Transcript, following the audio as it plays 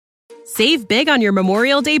Save big on your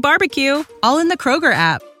Memorial Day barbecue, all in the Kroger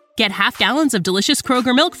app. Get half gallons of delicious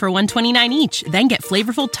Kroger milk for $1.29 each. Then get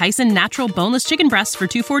flavorful Tyson natural boneless chicken breasts for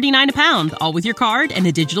 $2.49 a pound, all with your card and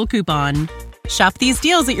a digital coupon. Shop these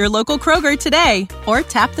deals at your local Kroger today, or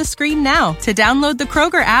tap the screen now to download the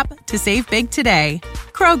Kroger app to save big today.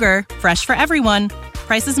 Kroger, fresh for everyone.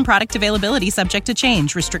 Prices and product availability subject to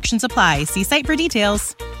change. Restrictions apply. See site for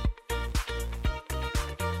details.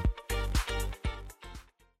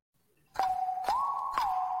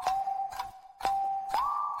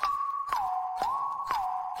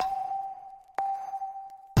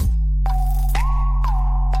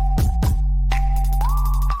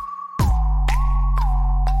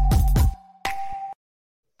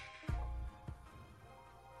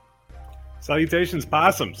 Salutations,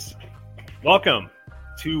 Possums. Welcome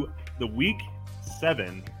to the Week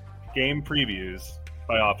 7 game previews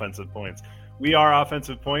by Offensive Points. We are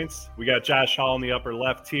Offensive Points. We got Josh Hall in the upper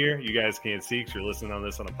left here. You guys can't see because you're listening on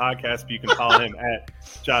this on a podcast, but you can follow him at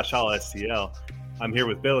Josh Hall STL. I'm here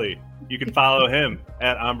with Billy. You can follow him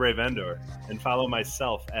at Ombre Vendor and follow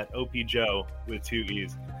myself at OP Joe with 2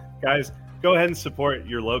 E's. Guys, go ahead and support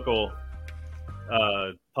your local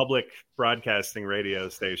public broadcasting radio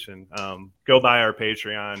station. Go by our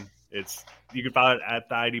Patreon. You can follow it at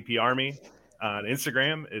the IDP Army on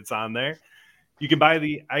Instagram. It's on there. You can buy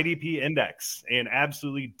the IDP Index and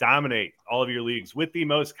absolutely dominate all of your leagues with the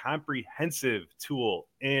most comprehensive tool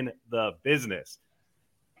in the business.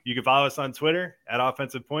 You can follow us on Twitter at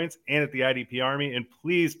Offensive Points and at the IDP Army. And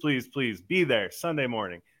please, please, please be there Sunday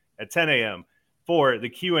morning at 10 a.m. for the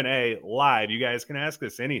Q&A live. You guys can ask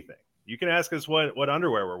us anything. You can ask us what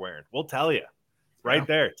underwear we're wearing. We'll tell you right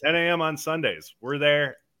there, 10 a.m. on Sundays. We're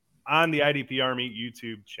there on the IDP Army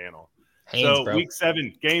YouTube channel. Bro. Week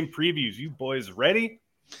 7 game previews. You boys ready?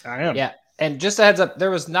 I am. Yeah. And just a heads up, there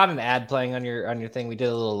was not an ad playing on your thing. We did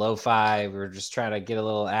a little lo-fi. We were just trying to get a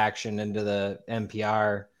little action into the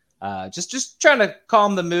NPR. Just trying to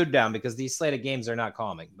calm the mood down because these slated games are not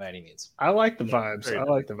calming by any means. I like the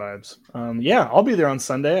vibes. Yeah, I'll be there on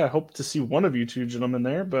Sunday. I hope to see one of you two gentlemen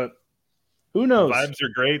there, but who knows? The vibes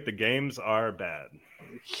are great. The games are bad.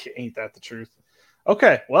 Ain't that the truth?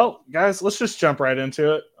 Okay, well, guys, let's just jump right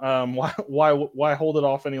into it. Why hold it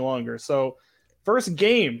off any longer? So, first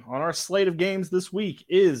game on our slate of games this week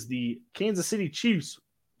is the Kansas City Chiefs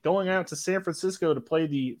going out to San Francisco to play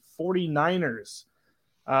the 49ers.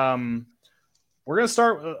 We're going to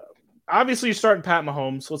start. Obviously, you're starting Pat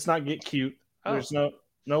Mahomes. So let's not get cute. There's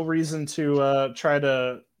no reason to try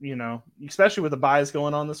to, especially with the buys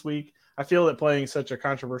going on this week. I feel that playing such a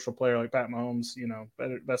controversial player like Pat Mahomes,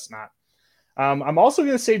 best not. I'm also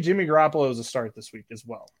going to say Jimmy Garoppolo is a start this week as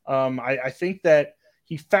well. I think that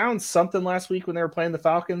he found something last week when they were playing the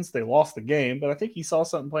Falcons. They lost the game, but I think he saw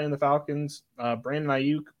something playing the Falcons. Brandon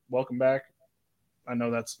Ayuk, welcome back. I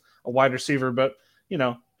know that's a wide receiver, but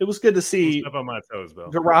it was good to see Step on my toes,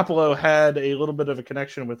 Bill. Garoppolo had a little bit of a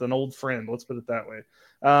connection with an old friend. Let's put it that way.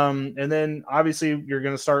 And then obviously you're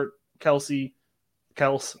going to start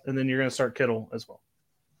Kels, and then you're going to start Kittle as well.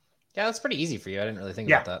 Yeah, that's pretty easy for you. I didn't really think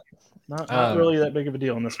about that. Not really that big of a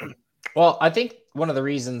deal in this one. Well, I think one of the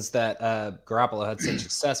reasons that Garoppolo had such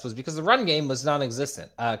success was because the run game was non-existent.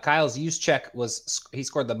 Kyle's Juszczyk he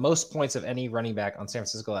scored the most points of any running back on San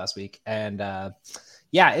Francisco last week. And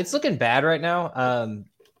it's looking bad right now.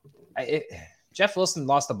 Jeff Wilson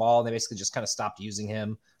lost the ball and they basically just kind of stopped using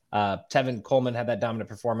him. Tevin Coleman had that dominant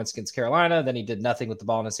performance against Carolina. Then he did nothing with the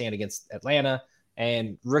ball in his hand against Atlanta.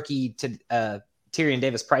 And rookie Tyrion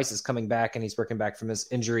Davis-Price is coming back and he's working back from his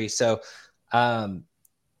injury. So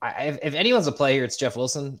if anyone's a play here, it's Jeff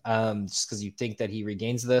Wilson, just because you think that he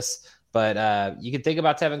regains this. But you can think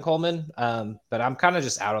about Tevin Coleman, but I'm kind of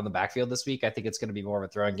just out on the backfield this week. I think it's going to be more of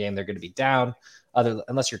a throwing game. They're going to be down,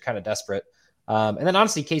 unless you're kind of desperate. And then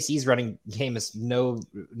honestly, KC's running game is no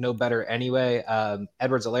better anyway.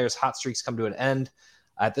 Edwards-Helaire's hot streaks come to an end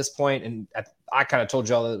at this point, and I kind of told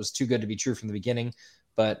y'all that it was too good to be true from the beginning.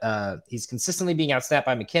 But he's consistently being outsnapped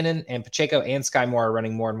by McKinnon, and Pacheco and Sky Moore are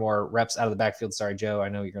running more and more reps out of the backfield. Sorry, Joe, I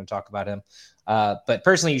know you're going to talk about him. But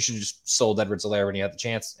personally, you should have just sold Edwards-Helaire when you had the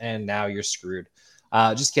chance, and now you're screwed.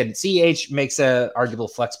 Just kidding. CEH makes a arguable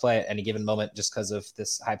flex play at any given moment just because of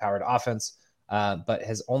this high-powered offense, but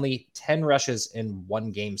has only 10 rushes in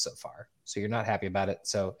one game so far. So you're not happy about it.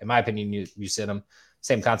 So in my opinion, you sit him.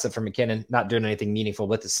 Same concept for McKinnon, not doing anything meaningful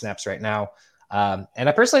with his snaps right now. And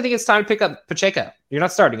I personally think it's time to pick up Pacheco. You're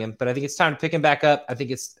not starting him, but I think it's time to pick him back up. I think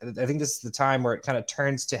this is the time where it kind of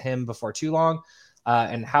turns to him before too long.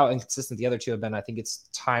 And how inconsistent the other two have been, I think it's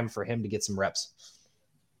time for him to get some reps.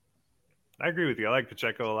 I agree with you. I like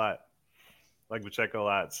Pacheco a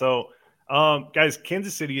lot. So Guys,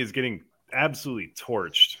 Kansas City is getting absolutely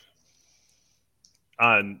torched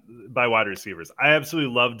by wide receivers. I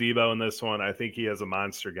absolutely love Debo in this one. I think he has a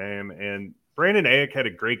monster game. And Brandon Ayuk had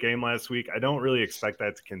a great game last week. I don't really expect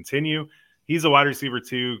that to continue. He's a wide receiver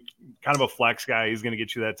too, kind of a flex guy. He's going to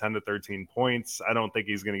get you that 10 to 13 points. I don't think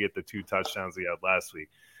he's going to get the 2 touchdowns he had last week.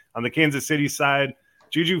 On the Kansas City side,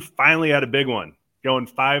 Juju finally had a big one, going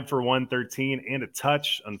 5 for 113 and a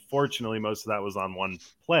touch. Unfortunately, most of that was on one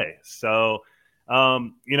play. So,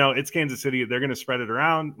 it's Kansas City. They're going to spread it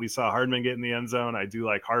around. We saw Hardman get in the end zone. I do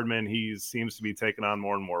like Hardman. He seems to be taking on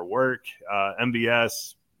more and more work.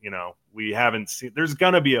 MVS, we haven't seen – there's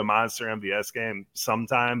going to be a monster MVS game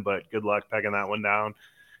sometime, but good luck pegging that one down.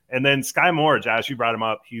 And then Sky Moore, Josh, you brought him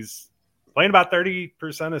up. He's playing about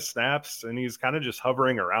 30% of snaps, and he's kind of just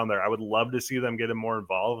hovering around there. I would love to see them get him more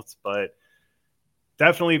involved, but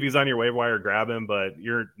definitely if he's on your waiver wire, grab him, but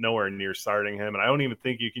you're nowhere near starting him. And I don't even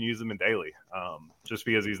think you can use him in daily just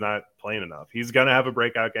because he's not playing enough. He's going to have a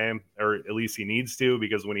breakout game, or at least he needs to,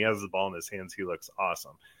 because when he has the ball in his hands, he looks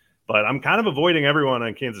awesome. But I'm kind of avoiding everyone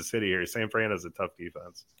on Kansas City here. San Fran has a tough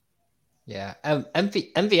defense. Yeah.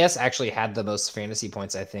 MVS actually had the most fantasy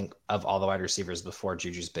points, I think, of all the wide receivers before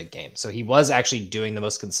Juju's big game. So he was actually doing the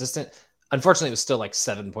most consistent. Unfortunately, it was still like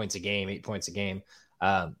 7 points a game, 8 points a game.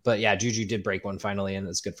 But yeah, Juju did break one finally, and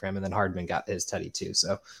it's good for him. And then Hardman got his tutty too.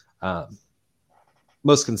 So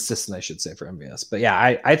most consistent, I should say, for MVS. But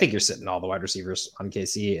yeah, I think you're sitting all the wide receivers on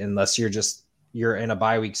KC unless you're in a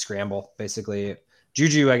bye week scramble. Basically,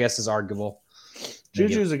 Juju, I guess, is arguable.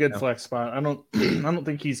 Juju's a good flex spot. I don't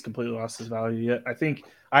think he's completely lost his value yet.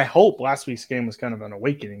 I hope last week's game was kind of an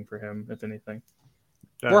awakening for him, if anything.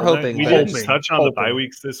 We're hoping. We didn't touch on the bye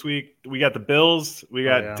weeks this week. We got the Bills. We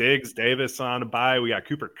got Diggs Davis on a bye. We got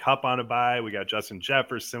Cooper Kupp on a bye. We got Justin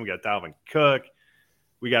Jefferson. We got Dalvin Cook.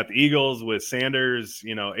 We got the Eagles with Sanders,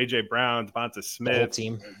 A.J. Brown, Devonta Smith,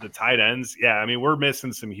 the tight ends. Yeah, I mean, we're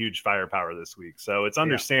missing some huge firepower this week. So it's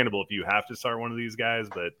understandable if you have to start one of these guys,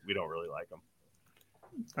 but we don't really like them.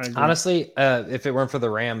 Honestly, if it weren't for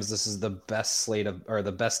the Rams, this is the best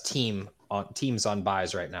the best teams on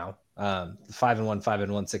buys right now. 5-1, 5-1,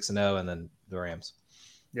 6-0, and then the Rams.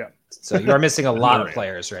 Yeah. So you are missing a lot of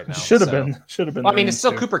players right now. Should have been. Well, I mean, it's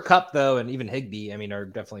still Cooper Kupp though, and even Higbee. I mean, are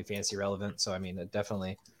definitely fantasy relevant. So I mean,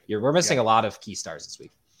 we're missing a lot of key stars this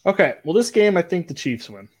week. Okay. Well, this game, I think the Chiefs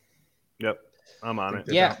win. Yep. I'm on it.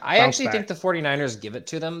 Yeah, I actually think the 49ers give it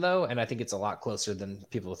to them though, and I think it's a lot closer than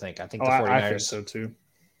people think. I think the 49ers. I think so too.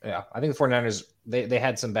 Yeah, I think the 49ers, they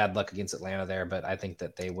had some bad luck against Atlanta there, but I think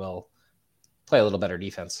that they will play a little better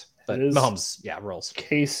defense. But Mahomes, rolls.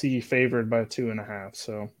 KC favored by 2.5,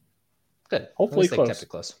 so good. Hopefully they close. Kept it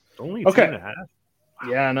close. Only 2.5.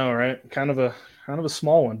 Yeah, I know, right? Kind of a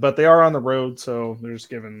small one, but they are on the road, so they're just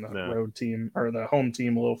giving the road team or the home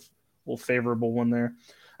team a little favorable one there.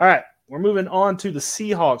 All right, we're moving on to the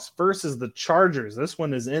Seahawks versus the Chargers. This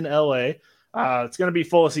one is in LA. It's going to be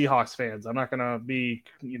full of Seahawks fans. I'm not going to be,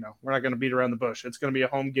 we're not going to beat around the bush. It's going to be a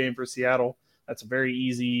home game for Seattle. That's a very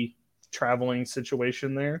easy traveling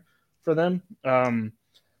situation there for them.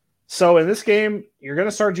 So in this game, you're going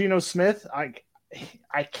to start Geno Smith.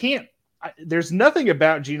 There's nothing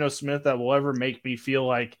about Geno Smith that will ever make me feel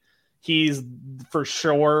like he's for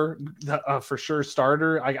sure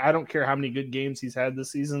starter. I don't care how many good games he's had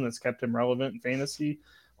this season that's kept him relevant in fantasy.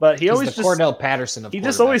 But he's the Cordell Patterson of he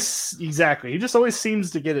just always seems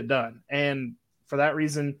to get it done, and for that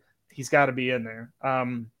reason, he's got to be in there.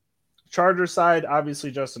 Chargers side, obviously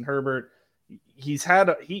Justin Herbert. He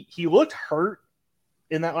looked hurt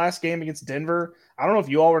in that last game against Denver. I don't know if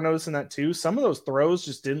you all were noticing that too. Some of those throws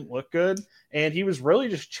just didn't look good, and he was really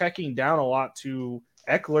just checking down a lot to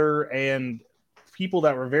Eckler and people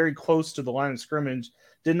that were very close to the line of scrimmage.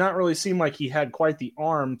 Did not really seem like he had quite the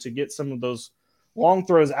arm to get some of those long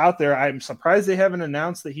throws out there. I'm surprised they haven't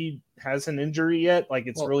announced that he has an injury yet. Like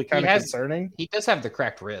it's really kind of concerning. He does have the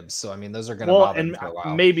cracked ribs, so I mean those are going to bother him for a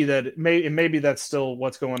while. Maybe that's still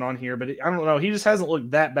what's going on here, but I don't know. He just hasn't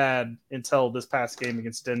looked that bad until this past game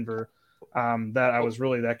against Denver. That I was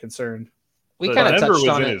really that concerned. We kind of touched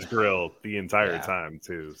on in his grill the entire time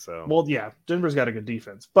too. So Denver's got a good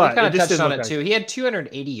defense, but we kind of touched on it too. He had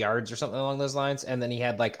 280 yards or something along those lines, and then he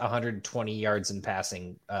had like 120 yards in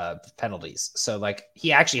passing penalties. So like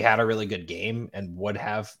he actually had a really good game and would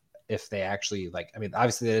have if they actually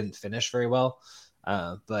obviously they didn't finish very well,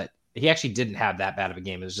 but he actually didn't have that bad of a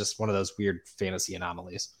game. It was just one of those weird fantasy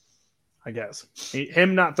anomalies. I guess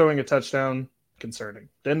him not throwing a touchdown. Concerning.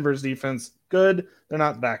 Denver's defense, good. They're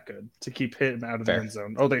not that good to keep him out of the end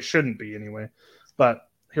zone. Oh, they shouldn't be anyway. But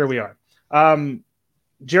here we are.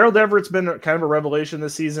 Gerald Everett's been kind of a revelation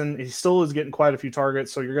this season. He still is getting quite a few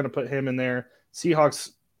targets, so you're going to put him in there.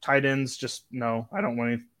 Seahawks tight ends, just no, I don't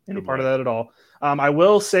want any part of that at all. I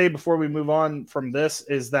will say before we move on from this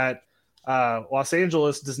is that Los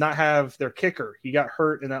Angeles does not have their kicker. He got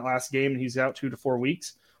hurt in that last game, and he's out 2 to 4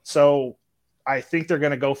 weeks. So I think they're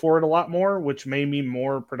going to go for it a lot more, which may mean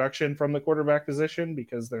more production from the quarterback position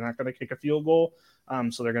because they're not going to kick a field goal.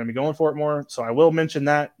 So they're going to be going for it more. So I will mention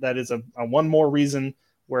that. That is a one more reason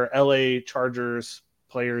where LA Chargers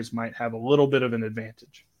players might have a little bit of an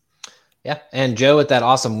advantage. Yeah, and Joe with that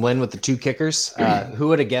awesome win with the 2 kickers. Who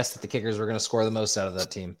would have guessed that the kickers were going to score the most out of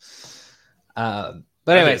that team?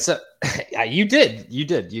 But anyway, so yeah, you did.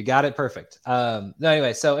 You got it perfect. No,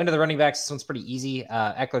 anyway, so into the running backs, this one's pretty easy.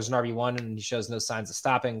 Eckler's an RB1, and he shows no signs of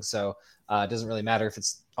stopping, so it doesn't really matter if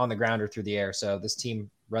it's on the ground or through the air. So this team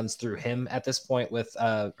runs through him at this point with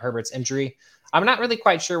Herbert's injury. I'm not really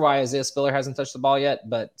quite sure why Isaiah Spiller hasn't touched the ball yet,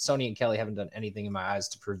 but Sony and Kelly haven't done anything in my eyes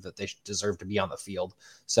to prove that they deserve to be on the field.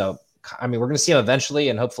 So, I mean, we're going to see him eventually,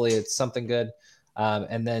 and hopefully it's something good.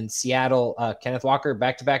 And then Seattle, Kenneth Walker,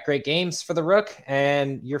 back-to-back great games for the Rook,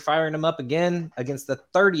 and you're firing him up again against the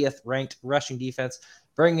 30th ranked rushing defense,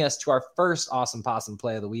 bringing us to our first awesome possum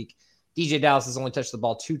play of the week. DJ Dallas has only touched the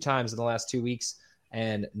ball 2 times in the last 2 weeks,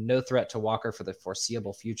 and no threat to Walker for the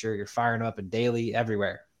foreseeable future. You're firing him up daily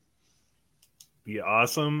everywhere. The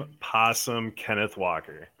awesome possum Kenneth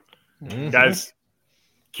Walker. Mm-hmm. Guys,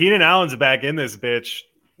 Keenan Allen's back in this bitch.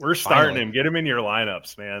 We're starting him. Get him in your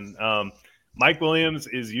lineups, man. Mike Williams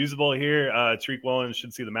is usable here. Tariq Williams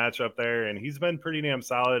should see the matchup there, and he's been pretty damn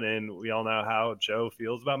solid, and we all know how Joe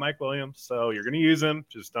feels about Mike Williams, so you're going to use him.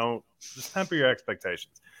 Just temper your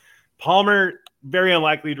expectations. Palmer, very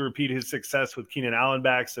unlikely to repeat his success with Keenan Allen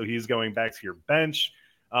back, so he's going back to your bench.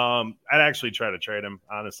 I'd actually try to trade him,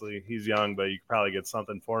 honestly. He's young, but you could probably get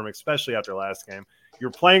something for him, especially after last game. You're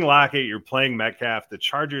playing Lockett. You're playing Metcalf. The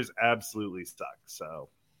Chargers absolutely suck, so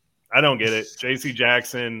I don't get it. J.C.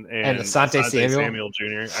 Jackson and Asante Samuel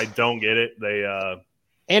Jr., I don't get it. They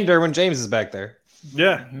and Derwin James is back there.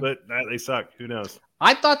 Yeah, but they suck. Who knows?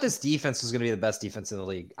 I thought this defense was going to be the best defense in the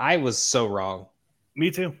league. I was so wrong. Me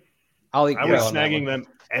too. I was snagging them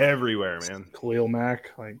everywhere, man. Khalil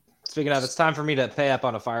Mack. Speaking of, it's time for me to pay up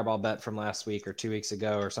on a fireball bet from last week or 2 weeks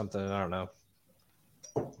ago or something. I don't know.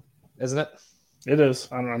 Isn't it? It is.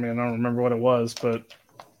 I don't remember what it was, but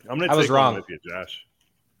I'm going to take one with you, Josh.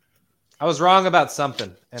 I was wrong about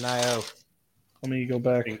something, and I owe. Let me go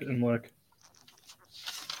back and look.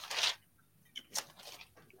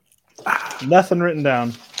 Nothing written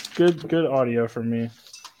down. Good audio from me.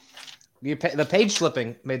 The page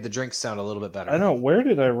flipping made the drinks sound a little bit better. I know. Where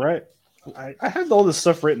did I write? I had all this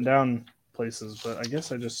stuff written down places, but I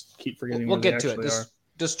guess I just keep forgetting. We'll get to it.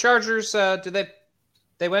 Does Chargers? Do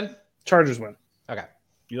they win? Chargers win. Okay.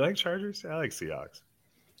 You like Chargers? I like Seahawks.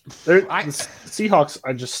 The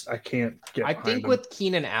Seahawks, I can't get. I think with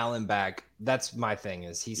Keenan Allen back, that's my thing.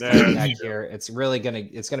 Is he's coming back here? It's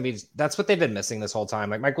gonna be. That's what they've been missing this whole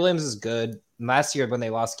time. Like Mike Williams is good. Last year when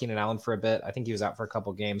they lost Keenan Allen for a bit, I think he was out for a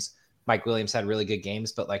couple games. Mike Williams had really good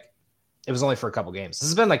games, but it was only for a couple games. This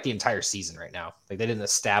has been the entire season right now. They didn't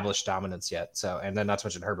establish dominance yet. So, and then not to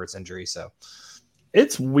mention Herbert's injury. So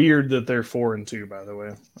it's weird that they're 4-2. By the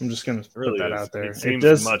way, I'm just going to put that out there. It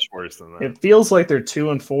seems much worse than that. It feels like they're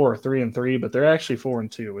 2-4 or 3-3, but they're actually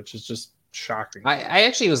 4-2, which is just shocking. I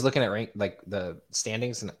actually was looking at the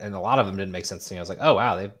standings, and a lot of them didn't make sense to me. I was like, oh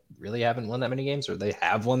wow, they really haven't won that many games, or they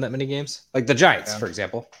have won that many games, like the Giants, for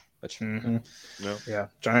example. Which,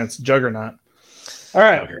 Giants juggernaut. All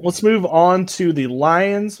right, let's move on to the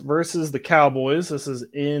Lions versus the Cowboys. This is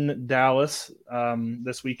in Dallas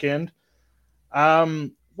this weekend.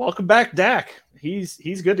 Welcome back, Dak.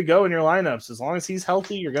 He's good to go in your lineups. As long as he's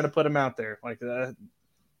healthy, you're going to put him out there.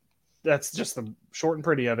 That's just the short and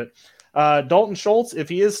pretty of it. Dalton Schultz, if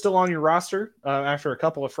he is still on your roster after a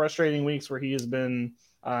couple of frustrating weeks where he has been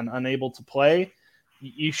unable to play,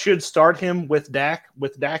 you should start him with Dak.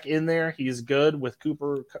 With Dak in there, he's good. With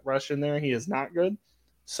Cooper Rush in there, he is not good.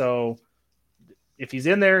 So if he's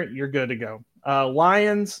in there, you're good to go.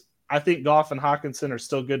 Lions, I think Goff and Hawkinson are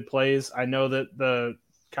still good plays. I know that the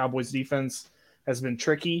Cowboys defense has been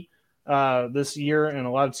tricky this year, and a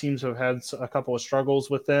lot of teams have had a couple of struggles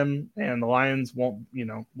with them, and the Lions will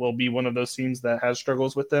be one of those teams that has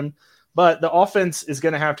struggles with them. But the offense is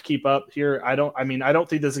going to have to keep up here. I don't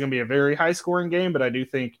think this is going to be a very high scoring game, but I do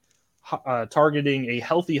think targeting a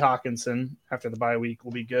healthy Hawkinson after the bye week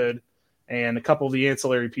will be good. And a couple of the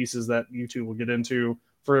ancillary pieces that you two will get into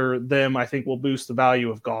for them, I think will boost the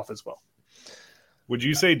value of Goff as well. Would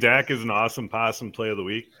you say Dak is an awesome possum play of the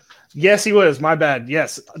week? Yes, he was. My bad.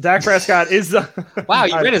 Yes, Dak Prescott is the. Wow,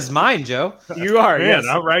 you read his mind, Joe. You are. Man, yes,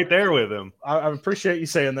 I'm right there with him. I appreciate you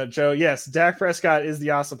saying that, Joe. Yes, Dak Prescott is the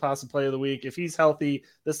awesome possum play of the week. If he's healthy,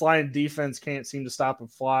 this Lion defense can't seem to stop him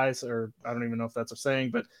flies, or I don't even know if that's a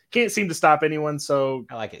saying, but can't seem to stop anyone. So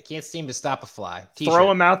I like it. Can't seem to stop a fly. Throw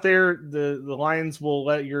him out there. The Lions will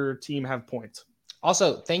let your team have points.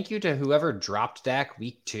 Also, thank you to whoever dropped Dak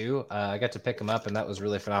week 2. I got to pick him up, and that was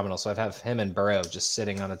really phenomenal. So I have him and Burrow just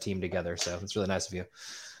sitting on a team together. So it's really nice of you.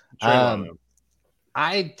 I'm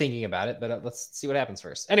thinking about it, but let's see what happens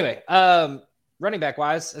first. Anyway, running back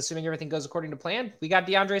wise, assuming everything goes according to plan, we got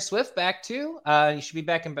DeAndre Swift back too. He should be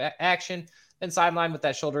back in action. Been sidelined with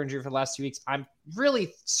that shoulder injury for the last 2 weeks. I'm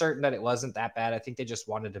really certain that it wasn't that bad. I think they just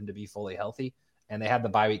wanted him to be fully healthy, and they had the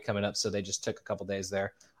bye week coming up, so they just took a couple days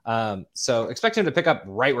there. So expect him to pick up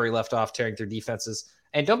right where he left off, tearing through defenses.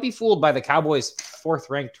 And don't be fooled by the Cowboys' 4th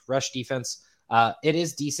ranked rush defense. It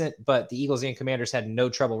is decent, but the Eagles and Commanders had no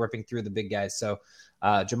trouble ripping through the big guys. So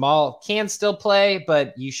Jamal can still play,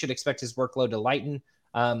 but you should expect his workload to lighten.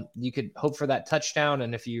 You could hope for that touchdown.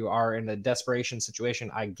 And if you are in a desperation situation,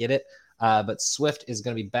 I get it. But Swift is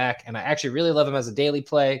going to be back. And I actually really love him as a daily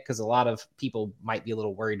play because a lot of people might be a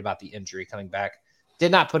little worried about the injury coming back.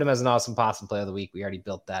 Did not put him as an awesome possum play of the week. We already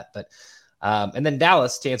built that. But and then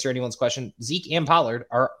Dallas, to answer anyone's question, Zeke and Pollard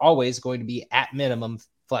are always going to be at minimum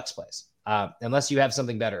flex plays. Unless you have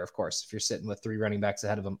something better, of course. If you're sitting with 3 running backs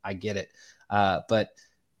ahead of them, I get it. But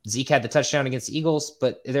Zeke had the touchdown against the Eagles,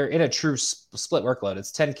 but they're in a true split workload.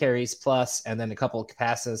 It's 10 carries plus and then a couple of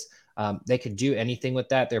passes. They could do anything with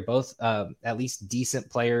that. They're both at least decent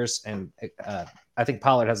players. And I think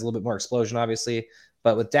Pollard has a little bit more explosion, obviously.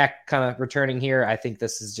 But with Dak kind of returning here, I think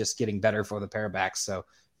this is just getting better for the pair of backs. So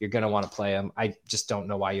you're going to want to play him. I just don't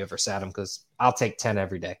know why you ever sat him because I'll take 10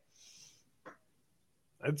 every day.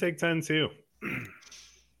 I'd take 10 too.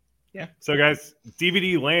 Yeah. So, guys,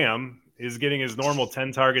 DVD Lamb is getting his normal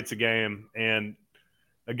 10 targets a game. And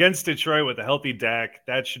against Detroit with a healthy Dak,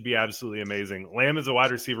 that should be absolutely amazing. Lamb is a wide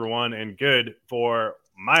receiver 1 and good for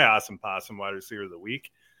my awesome possum wide receiver of the week.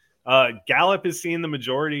 Gallup is seeing the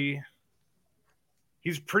majority.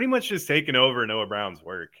 He's pretty much just taken over Noah Brown's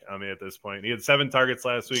work. I mean, at this point, he had 7 targets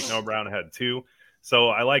last week. Noah Brown had 2. So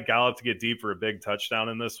I like Gallup to get deep for a big touchdown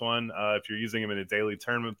in this one. If you're using him in a daily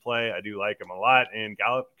tournament play, I do like him a lot. And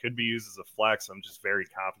Gallup could be used as a flex. I'm just very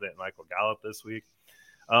confident in Michael Gallup this week.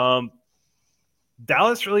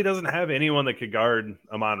 Dallas really doesn't have anyone that could guard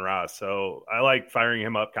Amon-Ra. So I like firing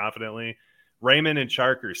him up confidently. Raymond and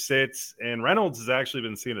Chark are sits, and Reynolds has actually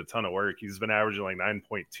been seeing a ton of work. He's been averaging like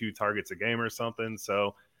 9.2 targets a game or something.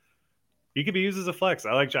 So he could be used as a flex.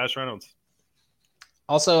 I like Josh Reynolds.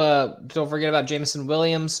 Also, don't forget about Jameson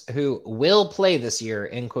Williams, who will play this year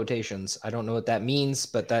in quotations. I don't know what that means,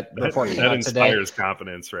 but that report came out today. That inspires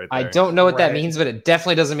confidence right there. I don't know what that means, but it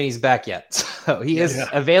definitely doesn't mean he's back yet. So he is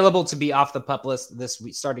available to be off the PUP list this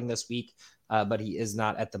week, starting this week, but he is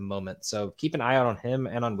not at the moment. So keep an eye out on him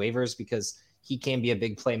and on waivers because he can be a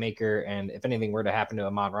big playmaker. And if anything were to happen to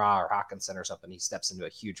Amon-Ra or Hawkinson or something, he steps into a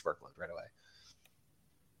huge workload right away.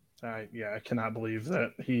 I cannot believe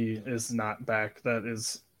that he is not back. That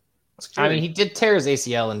is scary. I mean, he did tear his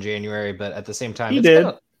ACL in January, but at the same time,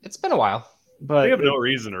 it's been a while. But they have no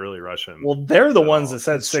reason to really rush him. Well, they're the ones that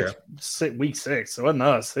said week 6. So it wasn't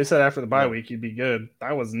us. They said after the bye week he'd be good.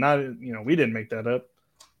 That was not, we didn't make that up.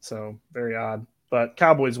 So very odd. But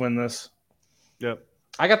Cowboys win this. Yep.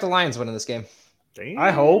 I got the Lions winning this game. Damn.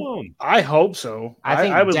 I hope so. I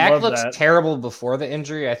think I would Dak love looks that. terrible before the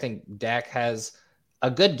injury. I think Dak has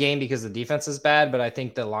a good game because the defense is bad, but I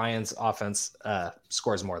think the Lions offense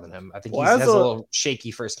scores more than him. I think he has a little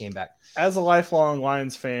shaky first game back. As a lifelong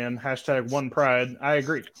Lions fan, #OnePride, I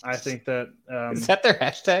agree. I think that is that their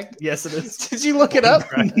hashtag? Yes, it is. Did you look it up?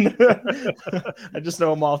 I just know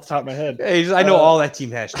them off the top of my head. Hey, I know all that team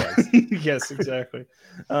hashtags. Yes, exactly.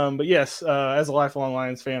 But yes, as a lifelong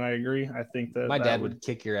Lions fan, I agree. I think that my dad would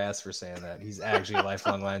kick your ass for saying that. He's actually a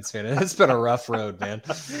lifelong Lions fan. It's been a rough road, man.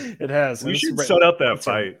 It has. We should set up that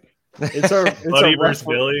fight. It's a Buddy versus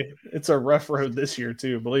Billy. It's a rough road this year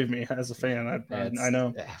too. Believe me, as a fan, I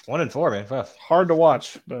know. 1-4, man. Rough. Hard to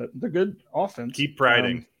watch, but they're good offense. Keep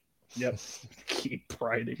priding. Yep. Keep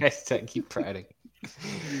priding. Keep priding.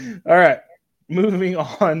 All right. Moving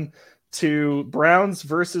on to Browns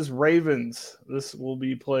versus Ravens. This will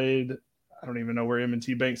be played. I don't even know where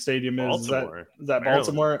M&T Bank Stadium is. Baltimore. Is that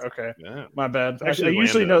Baltimore? Okay. Yeah. My bad. Actually, I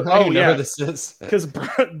usually know. I know where this is. Because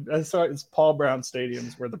it's Paul Brown Stadium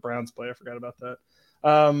is where the Browns play. I forgot about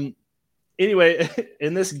that. Anyway,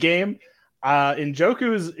 in this game,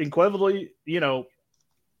 Njoku is equivalently,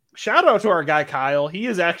 shout out to our guy Kyle. He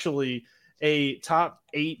is actually a top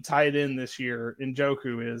 8 tight end this year.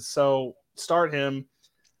 Njoku is, so start him.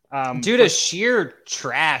 Dude is sheer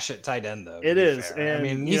trash at tight end, though. It is, and I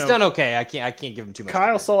mean, he's done okay. I can't give him too much.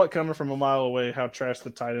 Kyle saw it coming from a mile away how trash the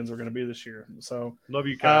tight ends were going to be this year. So love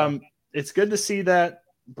you, Kyle. It's good to see that.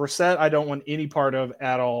 Brissett, I don't want any part of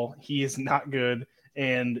at all. He is not good,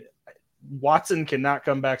 and Watson cannot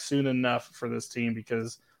come back soon enough for this team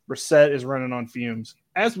because Brissett is running on fumes,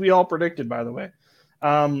 as we all predicted, by the way.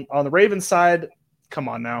 On the Ravens side, come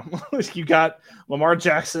on now. You got Lamar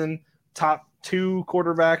Jackson, top 2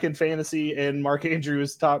 quarterback in fantasy, and Mark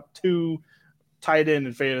Andrews, top 2 tight end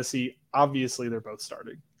in fantasy. Obviously, they're both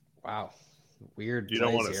starting. Wow. Weird. You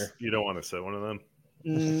don't want to sit one of them?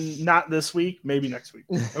 Not this week, maybe next week.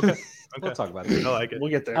 Okay. We'll talk about it. I like it. We'll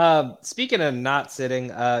get there. Speaking of not sitting,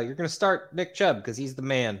 you're going to start Nick Chubb because he's the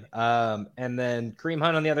man. And then Kareem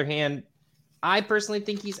Hunt, on the other hand, I personally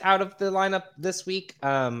think he's out of the lineup this week.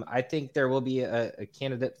 I think there will be a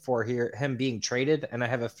candidate for him being traded, and I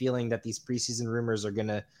have a feeling that these preseason rumors are going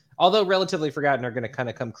to, although relatively forgotten, are going to kind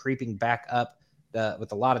of come creeping back up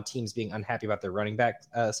with a lot of teams being unhappy about their running back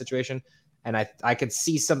situation. And I could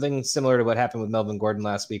see something similar to what happened with Melvin Gordon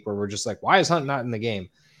last week, where we're just like, why is Hunt not in the game?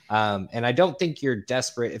 And I don't think you're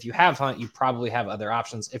desperate. If you have Hunt, you probably have other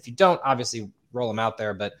options. If you don't, obviously roll him out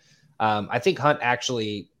there. But I think Hunt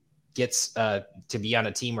actually gets to be on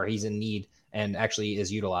a team where he's in need and actually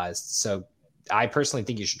is utilized. So I personally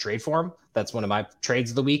think you should trade for him. That's one of my trades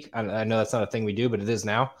of the week. I know that's not a thing we do, but it is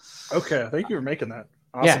now. Okay, I think you were making that.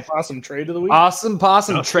 Awesome Possum trade of the week. Awesome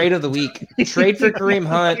Possum trade of the week. Trade for Kareem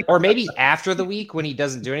Hunt, or maybe after the week when he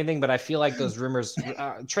doesn't do anything. But I feel like those rumors,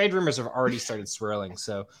 trade rumors, have already started swirling.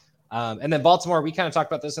 So, and then Baltimore, we kind of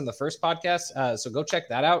talked about this in the first podcast. So go check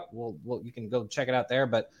that out. You can go check it out there.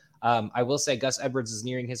 But I will say Gus Edwards is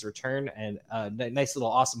nearing his return, and nice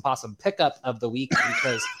little Awesome Possum pickup of the week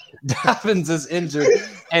because Dobbins is injured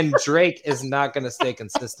and Drake is not going to stay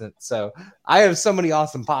consistent. So I have so many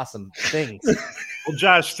Awesome Possum things. Well,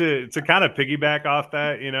 Josh, to kind of piggyback off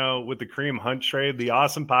that, with the Kareem Hunt trade, the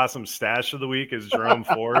Awesome Possum stash of the week is Jerome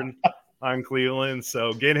Ford on Cleveland.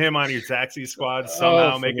 So get him on your taxi squad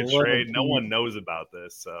somehow, make a trade. No one knows about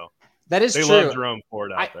this, so that is they true. love Jerome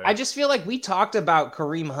Ford out there. I just feel like we talked about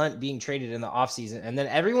Kareem Hunt being traded in the offseason, and then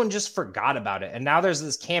everyone just forgot about it. And now there's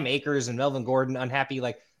this Cam Akers and Melvin Gordon unhappy.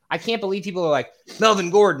 Like, I can't believe people are like,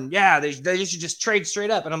 Melvin Gordon, yeah, they should just trade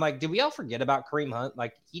straight up. And I'm like, did we all forget about Kareem Hunt?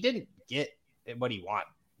 Like, he didn't get what he want.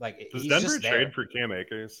 Like, does he's Denver just there. trade for Cam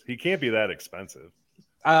Akers? He can't be that expensive.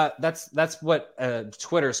 That's what the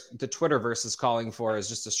Twitterverse is calling for, is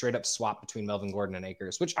just a straight up swap between Melvin Gordon and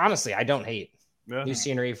Akers, which honestly I don't hate. Yeah. New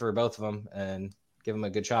scenery for both of them and give them a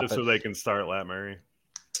good shot. Just so they can start Lat Murray.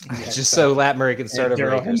 Just so Lat Murray can start over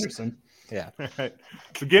Darrell Akers. Henderson. Yeah. Right.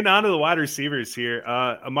 So getting on to the wide receivers here.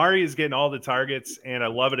 Amari is getting all the targets, and I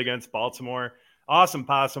love it against Baltimore. Awesome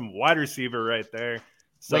Possum, wide receiver right there.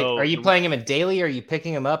 So, wait, are you playing him at daily? Are you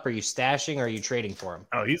picking him up? Are you stashing? Or are you trading for him?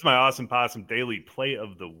 Oh, he's my Awesome Possum daily play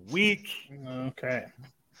of the week. Okay.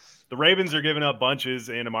 The Ravens are giving up bunches,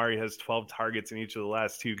 and Amari has 12 targets in each of the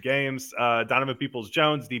last 2 games. Donovan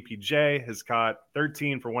Peoples-Jones, DPJ, has caught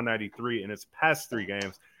 13 for 193 in his past 3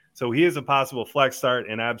 games. So he is a possible flex start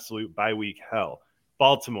in absolute bye-week hell.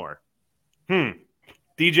 Baltimore.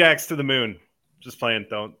 D-Jax to the moon. Just playing.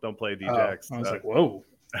 Don't play D-Jax. I was like, whoa.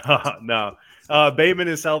 No. Bateman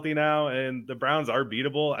is healthy now, and the Browns are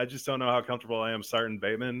beatable. I just don't know how comfortable I am starting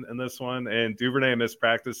Bateman in this one. And Duvernay missed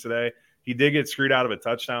practice today. He did get screwed out of a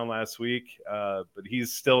touchdown last week, but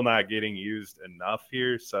he's still not getting used enough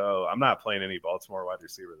here. So I'm not playing any Baltimore wide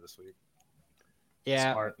receiver this week.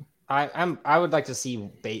 Yeah, Smart. I would like to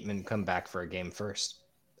see Bateman come back for a game first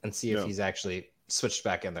and see if he's actually switched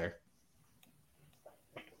back in there.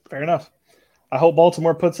 Fair enough. I hope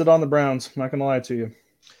Baltimore puts it on the Browns. I'm not going to lie to you.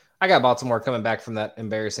 I got Baltimore coming back from that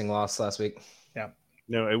embarrassing loss last week. Yeah.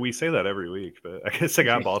 No, we say that every week, but I guess I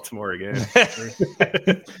got Baltimore again.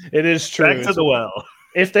 It is true. Back to the well.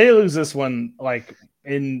 If they lose this one, like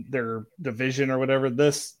in their division or whatever,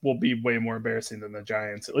 this will be way more embarrassing than the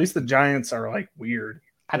Giants. At least the Giants are like weird.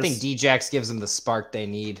 I think D-Jax gives them the spark they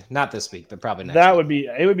need. Not this week, but probably next week.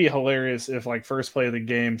 It would be hilarious if like first play of the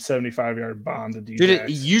game, 75-yard bomb to D-Jax. Dude, it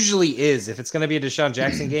usually is. If it's going to be a Deshaun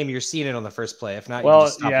Jackson game, you're seeing it on the first play. If not, well, you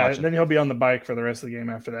just stop watching. Then he'll be on the bike for the rest of the game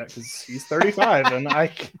after that because he's 35 and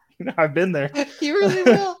I've been there. He really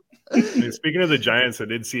will. Speaking of the Giants, I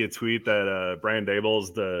did see a tweet that Brian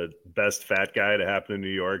Daboll's the best fat guy to happen in New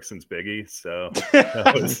York since Biggie. So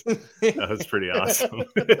that was pretty awesome.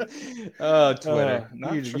 Oh, Twitter.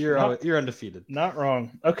 You're undefeated. Not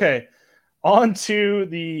wrong. Okay. On to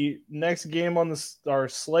the next game on our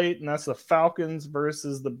slate, and that's the Falcons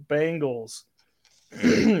versus the Bengals.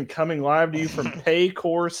 Coming live to you from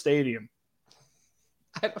Paycor Stadium.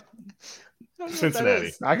 I don't know what Cincinnati. that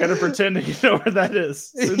is. I gotta pretend that you know where that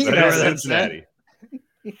is. You know That where is that's Cincinnati.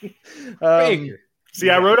 Baker. See,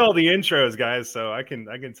 I wrote all the intros, guys, so I can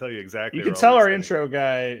tell you exactly. You can where tell all our these things- intro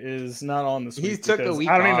guy is not on this He week. took a because week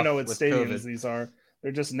I don't even off know what with stadiums COVID. these are.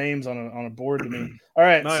 They're just names on a board to me. All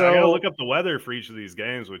right, No, so I gotta look up the weather for each of these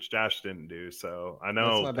games, which Josh didn't do. So I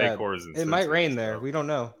know That's my bad. Paycor is in It might Cincinnati, rain there. so We don't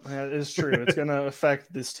know. yeah, it's true. It's going to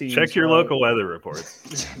affect this team. check your local weather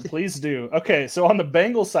reports. Please do. Okay, so on the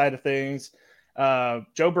Bengals side of things,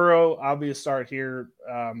 Joe Burrow, obvious start here.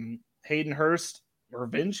 Hayden Hurst,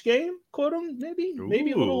 revenge game, quote him, maybe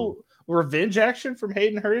a little revenge action from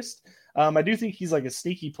Hayden Hurst. I do think he's like a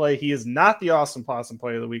sneaky play. He is not the awesome possum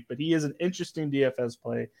play of the week, but he is an interesting DFS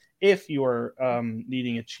play if you are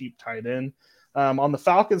needing a cheap tight end. On the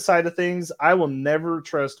Falcons side of things, I will never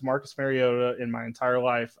trust Marcus Mariota in my entire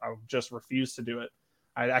life. I just refuse to do it.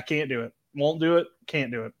 I can't do it. Won't do it.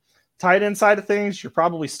 Can't do it. Tight end side of things, you're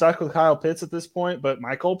probably stuck with Kyle Pitts at this point, but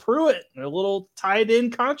Michael Pruitt, a little tight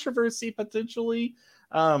end controversy potentially.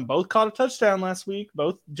 Both caught a touchdown last week.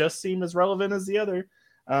 Both just seem as relevant as the other.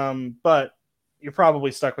 But you're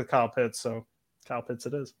probably stuck with Kyle Pitts, so Kyle Pitts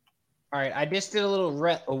it is. All right, I just did a little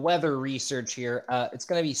weather research here. It's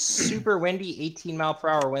going to be super windy,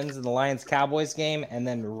 18-mile-per-hour winds in the Lions-Cowboys game, and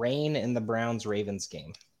then rain in the Browns-Ravens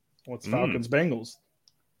game. What's Falcons-Bengals?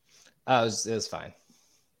 It was fine.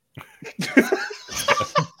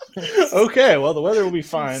 Okay, well, the weather will be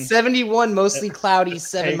fine. 71, mostly cloudy,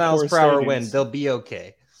 7 miles per hour Stadiums. wind. They'll be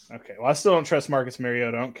okay. Okay, well, I still don't trust Marcus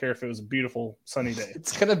Mariota. I don't care if it was a beautiful sunny day.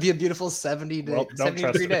 It's going to be a beautiful 70 to Well, don't 70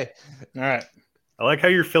 trust degree it. day. All right. I like how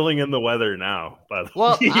you're filling in the weather now. By the way,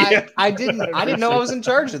 Well, Yeah. I didn't know I was in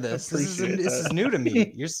charge of this. This Appreciate is that. new to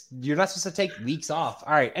me. You're not supposed to take weeks off.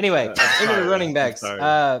 All right. Anyway, into sorry, the running I'm backs.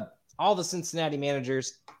 sorry. All the Cincinnati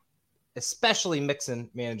managers, especially Mixon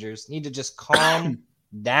managers, need to just calm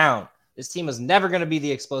down. This team was never going to be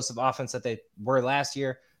the explosive offense that they were last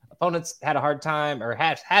year. Opponents had a hard time, or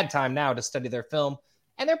had time now to study their film,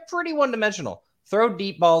 and they're pretty one-dimensional. Throw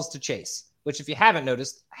deep balls to Chase, which, if you haven't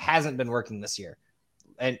noticed, hasn't been working this year.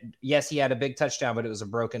 And yes, he had a big touchdown, but it was a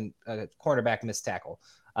broken cornerback missed tackle.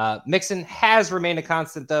 Mixon has remained a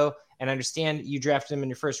constant, though, and I understand you drafted him in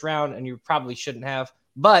your first round, and you probably shouldn't have,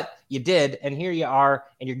 but you did, and here you are,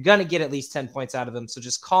 and you're going to get at least 10 points out of him, so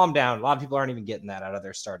just calm down. A lot of people aren't even getting that out of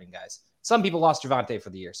their starting guys. Some people lost Javonte for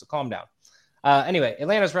the year, so calm down. Anyway,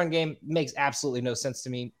 Atlanta's run game makes absolutely no sense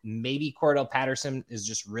to me. Maybe Cordell Patterson is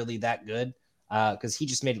just really that good because he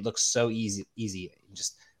just made it look so easy.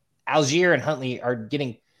 Just Algier and Huntley are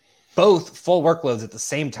getting both full workloads at the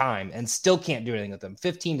same time and still can't do anything with them.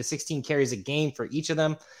 15 to 16 carries a game for each of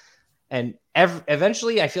them. And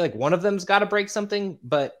eventually I feel like one of them's got to break something,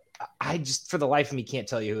 but I just, for the life of me, can't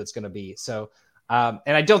tell you who it's going to be. So, and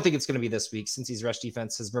I don't think it's going to be this week since his rush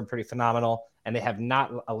defense has been pretty phenomenal and they have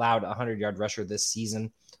not allowed a 100-yard rusher this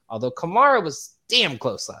season, although Kamara was damn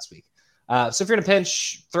close last week. So if you're in a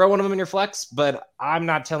pinch, throw one of them in your flex, but I'm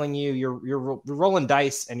not telling you you're rolling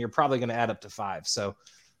dice and you're probably going to add up to 5. So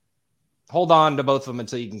hold on to both of them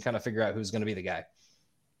until you can kind of figure out who's going to be the guy.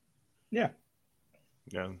 Yeah.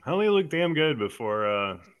 Huntley looked damn good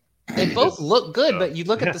before. They both look good, but you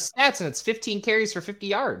look at the stats and it's 15 carries for 50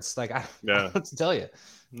 yards. Like, I don't know what to tell you.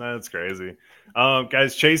 That's crazy.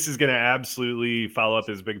 Guys, Chase is going to absolutely follow up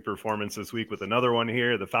his big performance this week with another one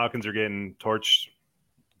here. The Falcons are getting torched.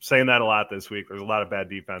 Saying that a lot this week. There's a lot of bad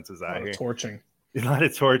defenses out here. Torching. A lot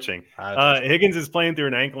of torching. Higgins is playing through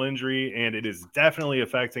an ankle injury, and it is definitely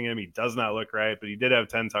affecting him. He does not look right, but he did have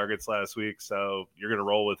 10 targets last week, so you're going to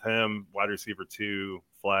roll with him. Wide receiver 2,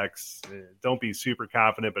 flex. Don't be super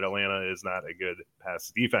confident, but Atlanta is not a good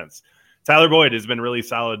pass defense. Tyler Boyd has been really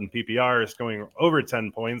solid in PPR, scoring over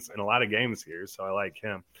 10 points in a lot of games here, so I like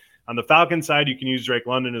him. On the Falcons side, you can use Drake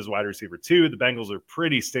London as wide receiver 2. The Bengals are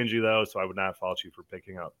pretty stingy, though, so I would not fault you for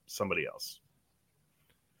picking up somebody else.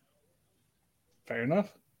 Fair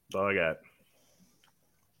enough. That's all I got.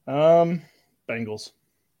 Bengals.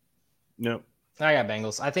 Nope. I got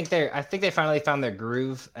Bengals. I think they finally found their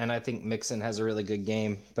groove, and I think Mixon has a really good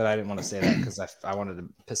game, but I didn't want to say that because I wanted to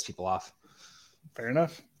piss people off. Fair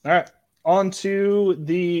enough. All right. On to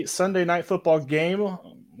the Sunday night football game,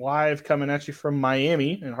 live coming at you from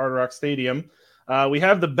Miami in Hard Rock Stadium. We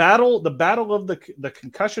have the battle of the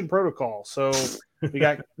concussion protocol. So we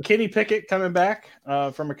got Kenny Pickett coming back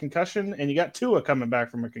from a concussion, and you got Tua coming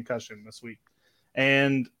back from a concussion this week.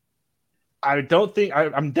 And I don't think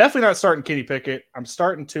I'm definitely not starting Kenny Pickett. I'm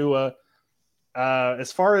starting Tua.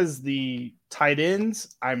 As far as the tight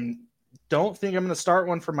ends, don't think I'm going to start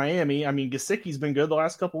one for Miami. I mean, Gesicki's been good the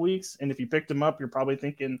last couple weeks, and if you picked him up, you're probably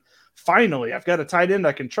thinking, finally, I've got a tight end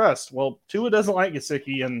I can trust. Well, Tua doesn't like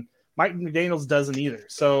Gesicki, and Mike McDaniels doesn't either.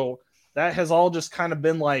 So that has all just kind of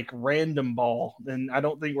been like random ball, and I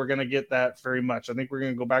don't think we're going to get that very much. I think we're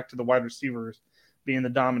going to go back to the wide receivers being the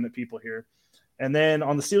dominant people here. And then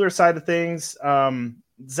on the Steelers side of things,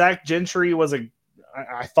 Zach Gentry was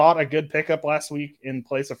I thought a good pickup last week in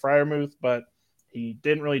place of Freiermuth, but he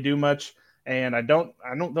didn't really do much. And I don't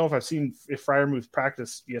know if I've seen if Freiermuth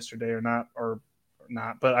practiced yesterday or not,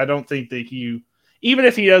 but I don't think that even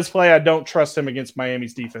if he does play, I don't trust him against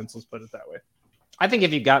Miami's defense. Let's put it that way. I think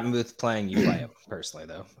if you got Muth playing, you play him personally,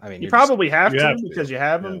 though. I mean, you probably have to because you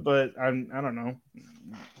have him, but I don't know.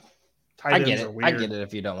 I get it. I get it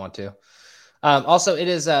if you don't want to. Also, it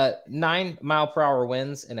is 9 mile per hour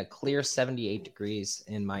winds and a clear 78 degrees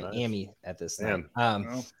in Miami at this time.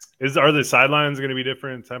 Are the sidelines going to be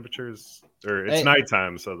different temperatures? Or it's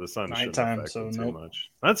nighttime, so the sun shouldn't affect it too much.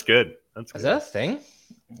 That's good. Is that a thing?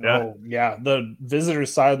 Yeah. Oh, yeah. The visitor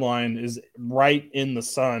sideline is right in the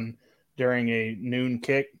sun during a noon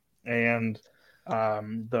kick, and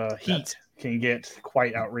the heat can get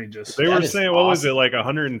quite outrageous. They were saying, what was it, like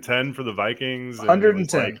 110 for the Vikings?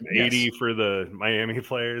 110. Like 80 for the Miami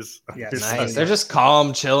players. Yeah, nice. They're just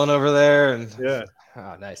calm, chilling over there. And yeah.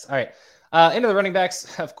 Oh, nice. All right. Into the running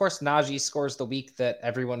backs. Of course, Najee scores the week that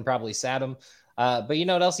everyone probably sat him. But you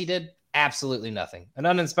know what else he did? Absolutely nothing. An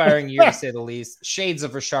uninspiring year, to say the least. Shades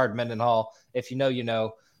of Rashard Mendenhall. If you know, you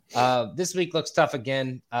know. This week looks tough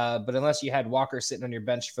again, but unless you had Walker sitting on your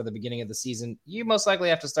bench for the beginning of the season, you most likely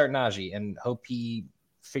have to start Najee and hope he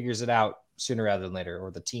figures it out sooner rather than later, or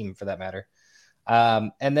the team for that matter.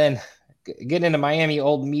 And then getting into Miami,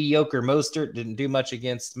 old mediocre Mostert didn't do much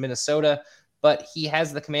against Minnesota, but he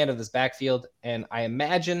has the command of this backfield, and I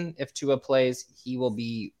imagine if Tua plays, he won't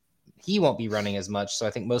be running as much. So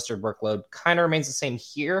I think Mostert workload kind of remains the same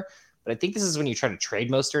here. But I think this is when you try to trade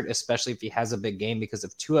Mostert, especially if he has a big game, because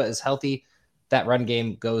if Tua is healthy, that run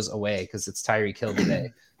game goes away because it's Tyreek Hill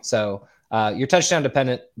today. So you're touchdown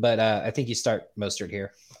dependent, but I think you start Mostert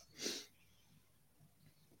here.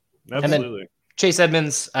 Absolutely. And then Chase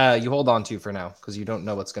Edmonds, you hold on to for now because you don't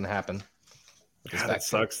know what's going to happen. God, it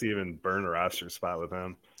sucks to even burn a roster spot with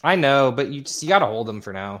him. I know, but you got to hold him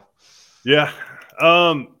for now. Yeah.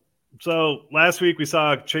 So last week we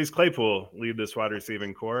saw Chase Claypool lead this wide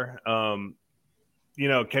receiving core.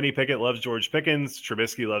 Kenny Pickett loves George Pickens.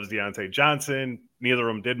 Trubisky loves Deontay Johnson. Neither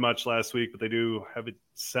of them did much last week, but they do have a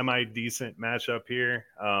semi-decent matchup here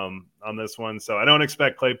on this one. So I don't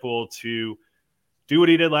expect Claypool to do what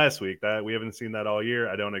he did last week. That we haven't seen that all year.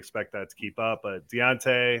 I don't expect that to keep up. But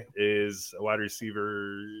Deontay is a wide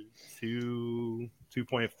receiver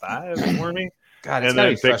 2.5 for me. God, it's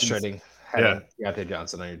gotta be frustrating. Deontay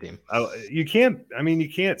Johnson on your team. You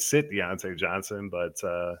can't sit Deontay Johnson, but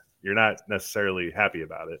you're not necessarily happy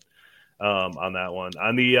about it on that one.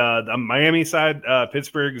 On the Miami side,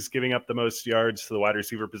 Pittsburgh is giving up the most yards to the wide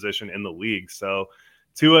receiver position in the league. So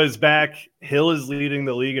Tua is back. Hill is leading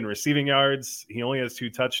the league in receiving yards. He only has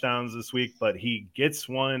 2 touchdowns this week, but he gets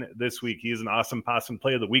one this week. He is an awesome possum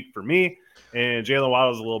play of the week for me. And Jalen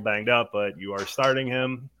Waddle is a little banged up, but you are starting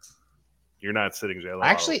him. You're not sitting Jalen.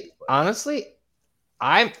 Actually, honestly,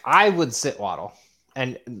 I would sit Waddle,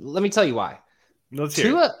 and let me tell you why.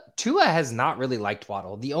 Tua has not really liked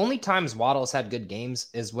Waddle. The only times Waddle's had good games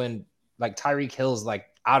is when like Tyreek Hill's like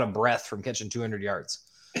out of breath from catching 200 yards.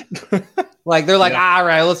 Like they're like, all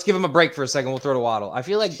right, let's give him a break for a second. We'll throw to Waddle. I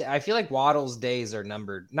feel like Waddle's days are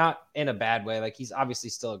numbered, not in a bad way. Like he's obviously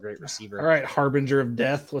still a great receiver. All right, harbinger of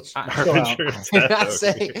death. Let's harbinger of death.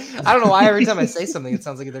 I don't know why every time I say something, it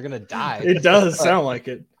sounds like they're gonna die. It does sound like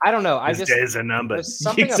it. I don't know. His days are numbered. There's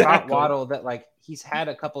something about Waddle that like he's had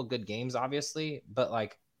a couple good games, obviously, but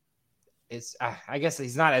like it's I guess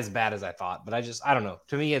he's not as bad as I thought. But I don't know.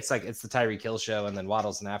 To me, it's like it's the Tyreek Hill show, and then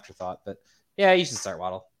Waddle's an afterthought. But yeah, you should start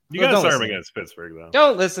Waddle. You got to start him against Pittsburgh, though.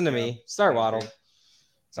 Don't listen to me. Start Waddle.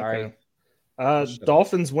 Sorry. Okay.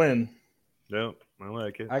 Dolphins win. Nope, I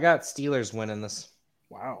like it. I got Steelers winning this.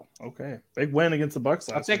 Wow. Okay. Big win against the Bucks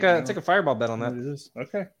last week. I'll take a fireball bet on that. It is.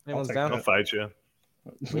 Okay. Anyone's down? I'll fight you.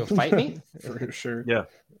 You'll fight me? For sure. Yeah.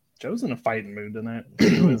 Joe's in a fighting mood tonight.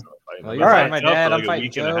 All right, my dad. I'm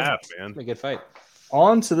fighting Joe. Man. A good fight.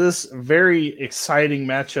 On to this very exciting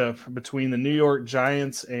matchup between the New York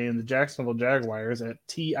Giants and the Jacksonville Jaguars at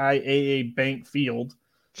TIAA Bank Field.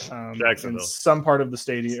 Jacksonville. In some part of the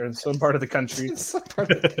stadium or in some part of the country.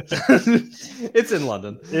 It's in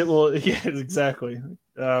London. It will, yeah, exactly.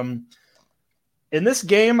 In this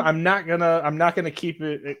game, I'm not gonna keep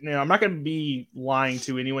it. I'm not gonna be lying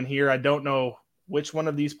to anyone here. I don't know which one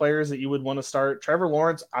of these players that you would want to start. Trevor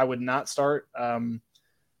Lawrence, I would not start.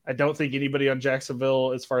 I don't think anybody on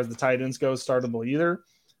Jacksonville, as far as the tight ends go, is startable either.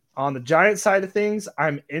 On the Giants side of things,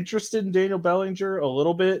 I'm interested in Daniel Bellinger a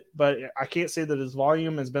little bit, but I can't say that his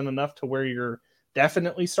volume has been enough to where you're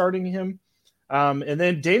definitely starting him. And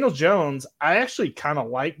then Daniel Jones, I actually kind of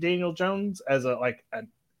like Daniel Jones as an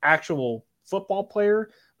actual football player,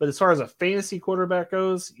 but as far as a fantasy quarterback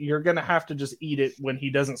goes, you're going to have to just eat it when he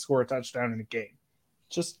doesn't score a touchdown in a game.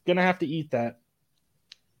 Just going to have to eat that.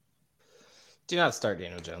 Do not start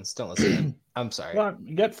Daniel Jones. Don't listen to him. I'm sorry. Well,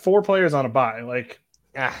 you got 4 players on a bye.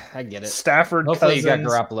 I get it. Stafford, hopefully Cousins. You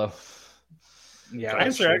got Garoppolo. Yeah,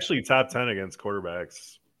 Giants are actually top 10 against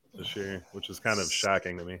quarterbacks this year, which is kind of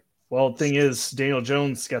shocking to me. Well, the thing is, Daniel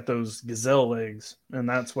Jones got those gazelle legs, and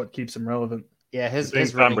that's what keeps him relevant. Yeah, his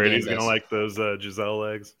Tom Brady's gonna like those Giselle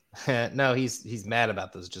legs. No, he's mad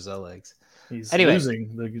about those Giselle legs. He's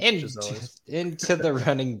losing the Giselle legs. Into the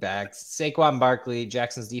running backs. Saquon Barkley,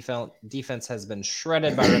 Jackson's defense has been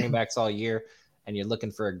shredded by running backs all year, and you're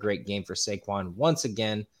looking for a great game for Saquon once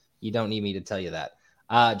again. You don't need me to tell you that.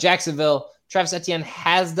 Jacksonville, Travis Etienne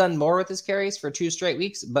has done more with his carries for 2 straight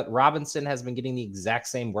weeks, but Robinson has been getting the exact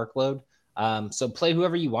same workload. So play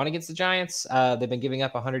whoever you want against the Giants. They've been giving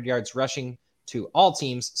up 100 yards rushing to all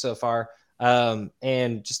teams so far.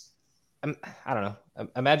 And just, I don't know.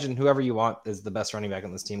 Imagine whoever you want is the best running back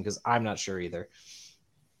on this team, because I'm not sure either.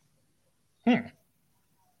 I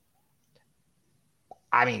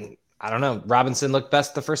mean, I don't know. Robinson looked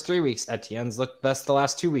best the first 3 weeks. Etienne's looked best the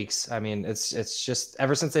last 2 weeks. I mean, it's just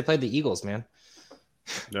ever since they played the Eagles, man.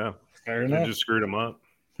 Yeah. Fair They enough. just screwed him up.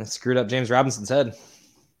 It screwed up James Robinson's head.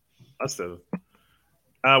 Must have.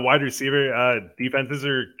 Wide receiver, defenses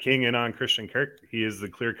are king in on Christian Kirk. He is the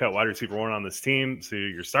clear-cut wide receiver 1 on this team, so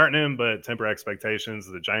you're starting him, but temper expectations.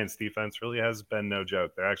 The Giants' defense really has been no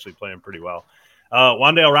joke. They're actually playing pretty well.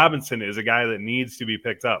 Wan'Dale Robinson is a guy that needs to be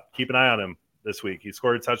picked up. Keep an eye on him this week. He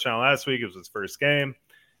scored a touchdown last week. It was his first game.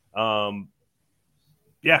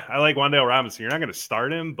 Yeah, I like Wan'Dale Robinson. You're not going to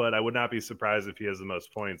start him, but I would not be surprised if he has the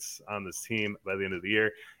most points on this team by the end of the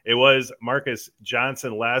year. It was Marcus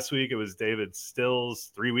Johnson last week. It was David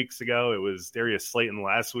Stills 3 weeks ago. It was Darius Slayton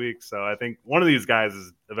last week. So I think one of these guys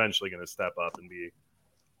is eventually going to step up and be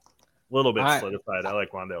a little bit solidified. I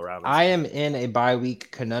like Wan'Dale Robinson. I am in a bye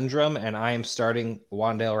week conundrum, and I am starting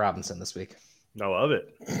Wan'Dale Robinson this week. I love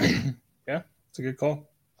it. Yeah, it's a good call.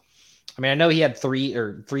 I mean, I know he had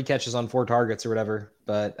 3 catches on 4 targets or whatever,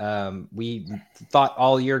 but we thought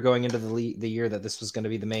all year going into the year that this was going to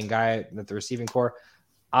be the main guy at the receiving core.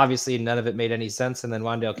 Obviously, none of it made any sense, and then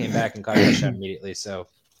Wan'Dale came back and caught a touchdown immediately. So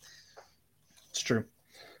it's true.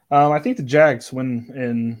 I think the Jags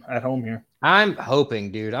win at home here. I'm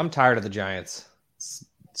hoping, dude. I'm tired of the Giants. It's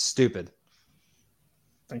stupid.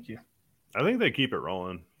 Thank you. I think they keep it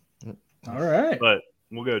rolling. All right. But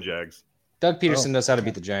we'll go Jags. Doug Peterson knows how to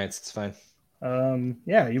beat the Giants. It's fine.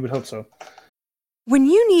 Yeah, you would hope so. When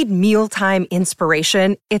you need mealtime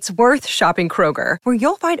inspiration, it's worth shopping Kroger, where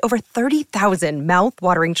you'll find over 30,000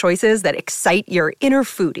 mouth-watering choices that excite your inner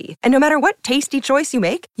foodie. And no matter what tasty choice you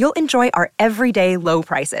make, you'll enjoy our everyday low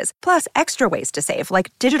prices, plus extra ways to save,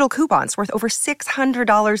 like digital coupons worth over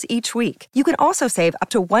 $600 each week. You can also save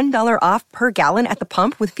up to $1 off per gallon at the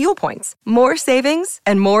pump with fuel points. More savings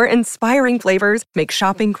and more inspiring flavors make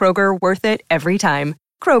shopping Kroger worth it every time.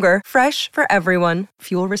 Kroger, fresh for everyone.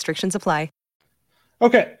 Fuel restrictions apply.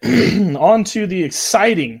 Okay, on to the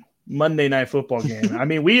exciting Monday Night Football game. I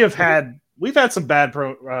mean, we've had some bad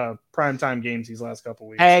primetime games these last couple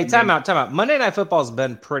weeks. Hey, time out. Monday Night Football has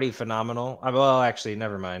been pretty phenomenal. Well, actually,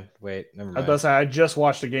 never mind. Never mind. I just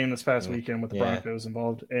watched a game this past weekend with the Broncos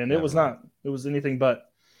involved, and it was anything but.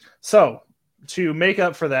 So, to make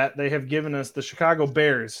up for that, they have given us the Chicago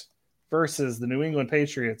Bears versus the New England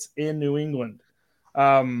Patriots in New England.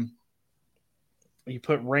 You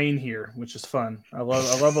put rain here, which is fun. I love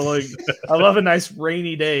a nice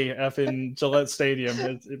rainy day up in Gillette Stadium.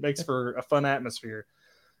 It makes for a fun atmosphere.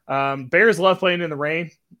 Bears love playing in the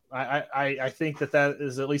rain. I think that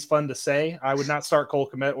is at least fun to say. I would not start Cole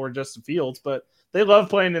Kmet or Justin Fields, but they love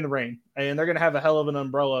playing in the rain, and they're going to have a hell of an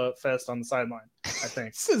umbrella fest on the sideline, I think.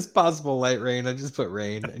 It says possible light rain. I just put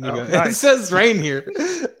rain. And you go, nice. It says rain here.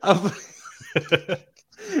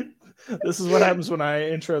 This is what happens when I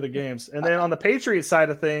intro the games. And then on the Patriots side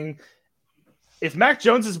of thing, if Mac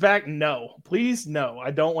Jones is back, no. Please, no.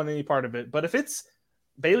 I don't want any part of it. But if it's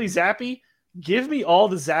Bailey Zappi, give me all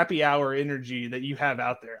the Zappi Hour energy that you have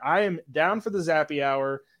out there. I am down for the Zappi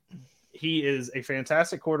Hour. He is a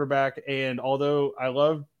fantastic quarterback. And although I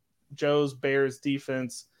love Joe's Bears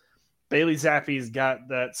defense, Bailey Zappi's got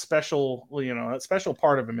that special, that special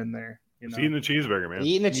part of him in there. He's eating the cheeseburger, man.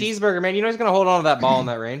 Eating the cheeseburger, man. You know he's going to hold on to that ball in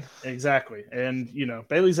that rain. Exactly. And,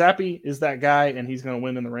 Bailey Zappi is that guy, and he's going to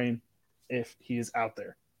win in the rain if he is out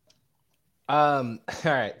there. All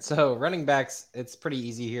right. So running backs, it's pretty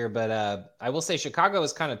easy here, but I will say Chicago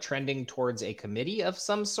is kind of trending towards a committee of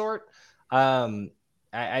some sort.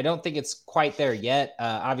 I don't think it's quite there yet.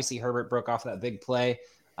 Obviously, Herbert broke off that big play.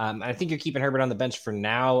 I think you're keeping Herbert on the bench for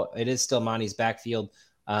now. It is still Monty's backfield.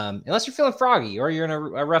 Unless you're feeling froggy or you're in a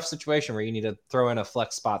rough situation where you need to throw in a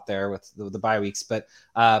flex spot there with the bye weeks. But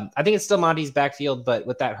I think it's still Monty's backfield. But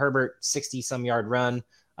with that Herbert 60-some yard run,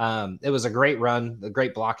 it was a great run, a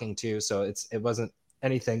great blocking too. So it wasn't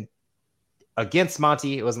anything against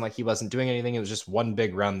Monty. It wasn't like he wasn't doing anything. It was just one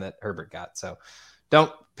big run that Herbert got. So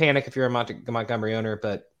don't panic if you're a Montgomery owner,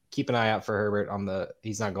 but keep an eye out for Herbert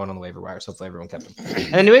he's not going on the waiver wire. So hopefully everyone kept him.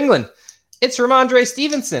 And in New England, it's Ramondre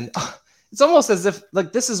Stevenson. It's almost as if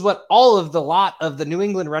this is what all of the lot of the New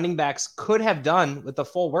England running backs could have done with the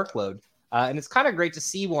full workload. And it's kind of great to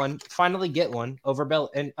see one finally get one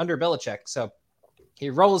under Belichick. So he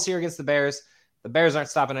rolls here against the Bears. The Bears aren't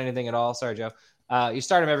stopping anything at all. Sorry, Joe. You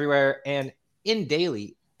start him everywhere and in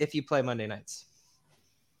daily if you play Monday nights.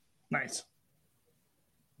 Nice.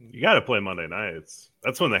 You got to play Monday nights.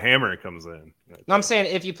 That's when the hammer comes in. No, I'm saying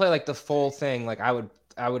if you play the full thing, I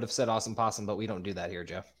would have said Awesome Possum, but we don't do that here,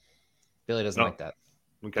 Joe. Billy doesn't like that.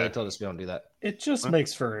 Okay. They told us we don't do that. It just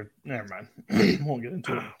makes for never mind. Won't get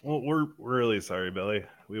into it. Well, we're really sorry, Billy.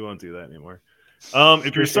 We won't do that anymore.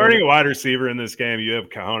 If you're starting a wide receiver in this game, you have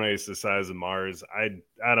cojones the size of Mars. I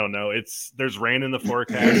don't know. There's rain in the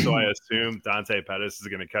forecast, so I assume Dante Pettis is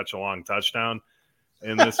going to catch a long touchdown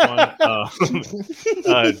in this one.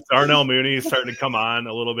 Darnell Mooney is starting to come on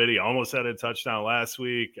a little bit. He almost had a touchdown last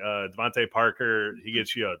week. Devontae Parker, he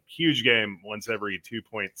gets you a huge game once every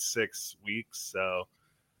 2.6 weeks. So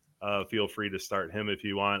feel free to start him if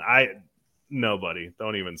you want. Nobody.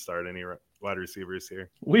 Don't even start any wide receivers here.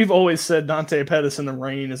 We've always said Dante Pettis in the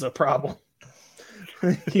rain is a problem.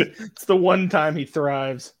 It's the one time he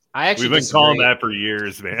thrives. We've been calling that for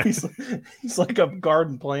years, man. He's like a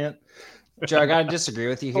garden plant. Joe, I gotta disagree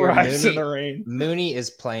with you here. In the rain. Mooney is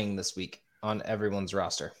playing this week on everyone's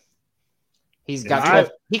roster. He's got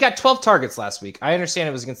 12 targets last week. I understand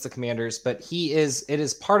it was against the Commanders, but it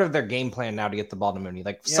is part of their game plan now to get the ball to Mooney.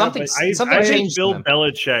 Something I changed. Think Bill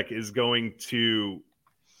Belichick is going to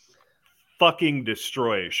fucking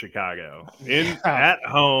destroy Chicago at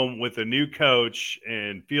home with a new coach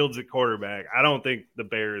and Fields at quarterback. I don't think the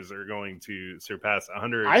Bears are going to surpass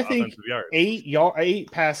 100 offensive yards.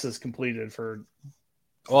 8 passes completed for.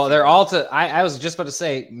 Well, they're all to. I was just about to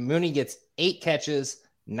say Mooney gets 8 catches,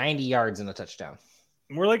 90 yards, and a touchdown.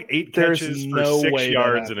 More like 8 catches for 6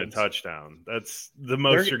 yards and a touchdown. That's the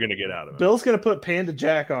most you're going to get out of him. Bill's going to put Panda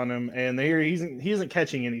Jack on him, and he isn't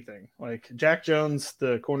catching anything. Jack Jones,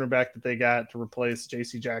 the cornerback that they got to replace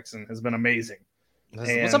J.C. Jackson, has been amazing.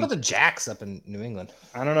 What's up with the Jacks up in New England?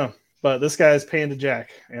 I don't know, but this guy's Panda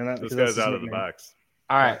Jack, and this guy's out of the box.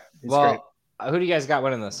 All right. Who do you guys got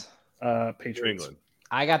winning this? Patriots. New England.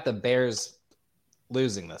 I got the Bears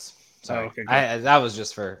losing this. Sorry, okay, that was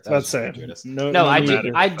just for.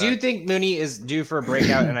 I do think Mooney is due for a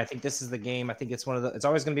breakout, and I think this is the game. I think it's it's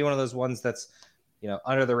always going to be one of those ones that's,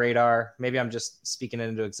 under the radar. Maybe I'm just speaking it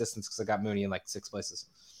into existence because I got Mooney in 6 places.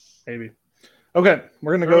 Maybe. Okay,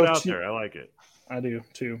 we're going to go out there. I like it. I do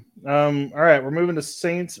too. All right, we're moving to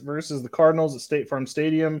Saints versus the Cardinals at State Farm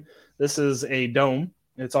Stadium. This is a dome.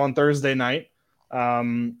 It's on Thursday night.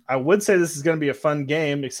 I would say this is going to be a fun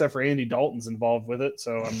game, except for Andy Dalton's involved with it,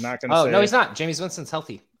 so I'm not going to say. Oh no, he's not. Jameis Winston's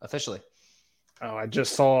healthy officially. Oh, I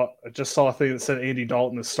just saw a thing that said Andy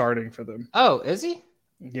Dalton is starting for them. Oh, is he?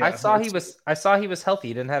 Yeah, I saw he was healthy.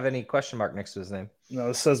 He didn't have any question mark next to his name. No,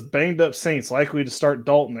 it says banged up Saints likely to start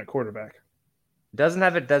Dalton at quarterback. Doesn't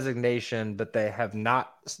have a designation, but they have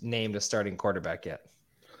not named a starting quarterback yet.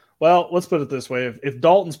 Well, let's put it this way: if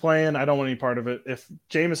Dalton's playing, I don't want any part of it. If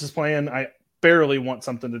Jameis is playing, I barely want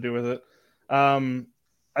something to do with it.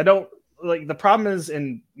 I don't the problem is,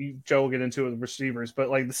 and Joe will get into it with receivers,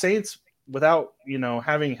 but the Saints without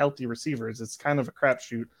having healthy receivers, it's kind of a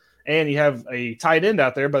crapshoot. And you have a tight end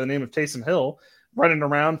out there by the name of Taysom Hill running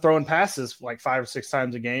around throwing passes 5 or 6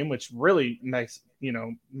 times a game, which really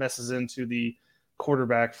messes into the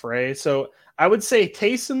quarterback fray. So I would say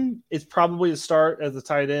Taysom is probably to start as the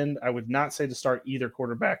tight end. I would not say to start either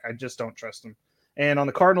quarterback. I just don't trust him. And on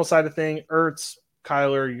the Cardinal side of thing, Ertz,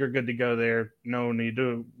 Kyler, you're good to go there. No need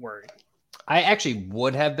to worry. I actually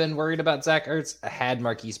would have been worried about Zach Ertz had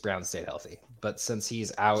Marquise Brown stayed healthy. But since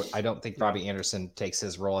he's out, I don't think Robbie Anderson takes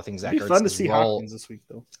his role. I think Zach It'd be fun to see Hopkins this week,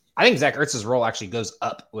 though. I think Zach Ertz's role actually goes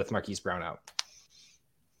up with Marquise Brown out.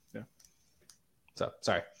 Yeah. So,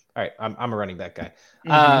 sorry. All right, I'm a running back guy.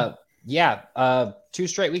 Mm-hmm. 2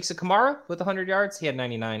 straight weeks of Kamara with 100 yards. He had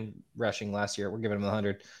 99 rushing last year. We're giving him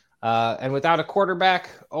 100. And without a quarterback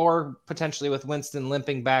or potentially with Winston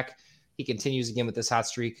limping back, he continues again with this hot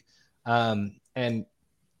streak. And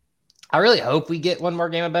I really hope we get one more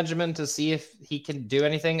game of Benjamin to see if he can do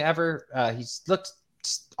anything ever. He's looked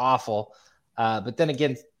just awful. But then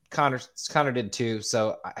again, Connor did too.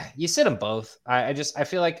 So you sit them both. I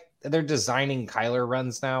feel like they're designing Kyler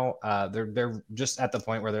runs now. They're just at the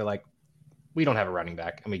point where they're like, we don't have a running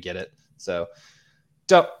back and we get it. So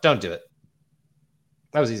don't do it.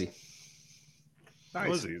 That was easy. Nice. That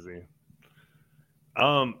was easy.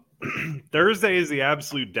 Thursday is the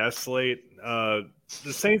absolute death slate. The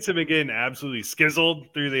Saints have been getting absolutely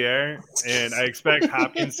skizzled through the air, and I expect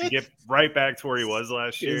Hopkins to get right back to where he was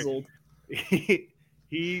last year.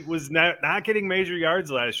 He was not getting major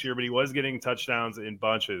yards last year, but he was getting touchdowns in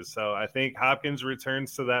bunches. So I think Hopkins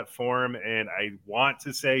returns to that form, and I want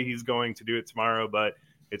to say he's going to do it tomorrow, but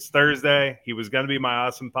it's Thursday. He was going to be my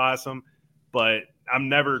awesome possum, but I'm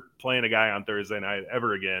never playing a guy on Thursday night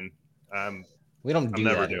ever again. We don't do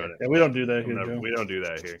that. Doing it. Yeah, we don't do that here. We don't do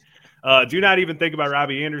that here. Do not even think about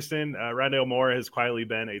Robbie Anderson. Rondale Moore has quietly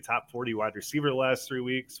been a top 40 wide receiver the last 3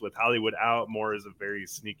 weeks. With Hollywood out, Moore is a very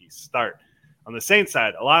sneaky start. On the Saints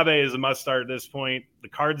side, Olave is a must-start at this point. The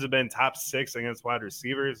Cards have been top 6 against wide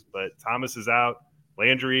receivers, but Thomas is out.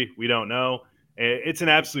 Landry, we don't know. It's an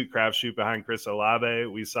absolute crapshoot behind Chris Olave.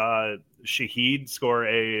 We saw Shaheed score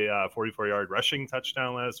a 44-yard rushing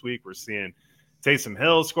touchdown last week. We're seeing Taysom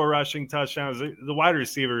Hill score rushing touchdowns. The wide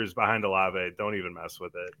receivers behind Olave, don't even mess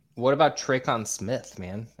with it. What about Tre'Quan Smith,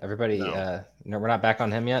 man? Everybody, no, we're not back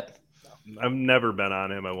on him yet? I've never been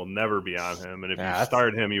on him. I will never be on him. And if you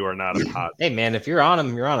start him, you are not a pot. Hey, man, if you're on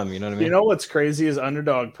him, you're on him. You know what I mean? You know what's crazy is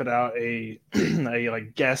Underdog put out a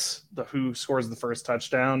guess who scores the first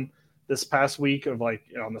touchdown this past week of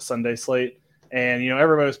on the Sunday slate. And,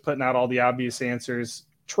 everybody was putting out all the obvious answers.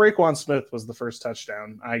 Tre'Quan Smith was the first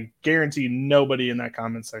touchdown. I guarantee nobody in that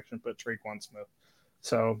comment section put Tre'Quan Smith.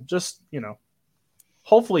 So just,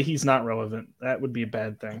 hopefully he's not relevant. That would be a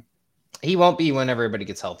bad thing. He won't be when everybody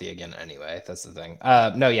gets healthy again anyway. That's the thing.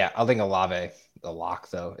 I'll think Olave a lock,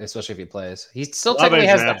 though, especially if he plays. He still technically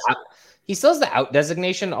has the out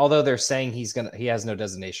designation, although they're saying he has no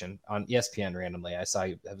designation on ESPN randomly. I saw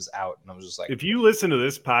he was out, and I was just like, if you listen to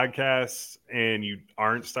this podcast and you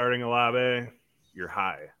aren't starting Olave, you're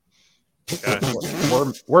high.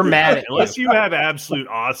 we're mad at unless you have absolute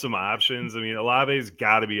awesome options. I mean, Olave's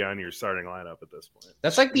got to be on your starting lineup at this point.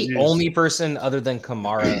 That's like the only person other than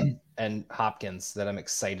Kamara and Hopkins that I'm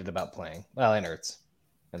excited about playing. Well, and Ertz.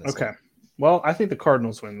 Okay. Well, I think the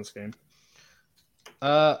Cardinals win this game.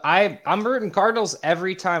 I'm rooting Cardinals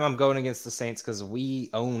every time I'm going against the Saints because we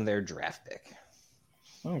own their draft pick.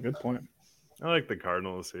 Oh, good point. I like the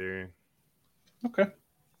Cardinals here. Okay.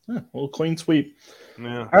 Yeah, a little clean sweep.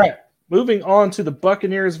 Yeah. All right. Moving on to the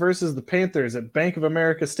Buccaneers versus the Panthers at Bank of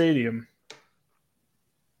America Stadium.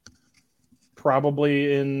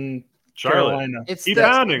 Probably in Carolina. It's Keep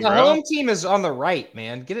pounding, the bro. home team is on the right,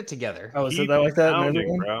 man. Get it together. Oh, is it that like that?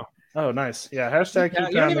 Pounding, bro. Oh, nice. Yeah. Hashtag.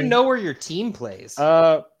 You don't even know where your team plays.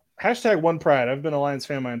 Hashtag one pride. I've been a Lions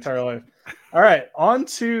fan my entire life. All right. On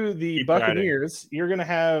to the Keep Buccaneers. You're going to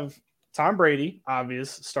have Tom Brady,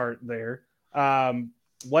 obvious start there.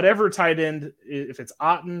 Whatever tight end, if it's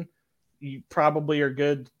Otten, you probably are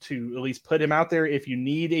good to at least put him out there. If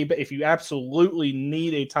you absolutely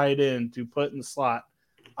need a tight end to put in the slot,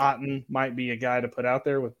 Otten might be a guy to put out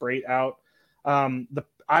there with Brate out.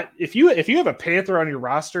 If you have a Panther on your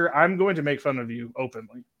roster, I'm going to make fun of you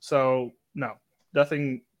openly. So no,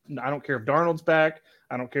 nothing. I don't care if Darnold's back.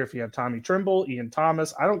 I don't care if you have Tommy Trimble, Ian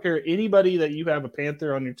Thomas. I don't care anybody that you have a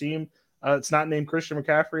Panther on your team. It's not named Christian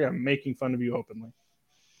McCaffrey. I'm making fun of you openly.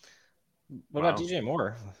 What about DJ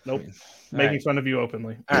Moore? Nope. Making fun of you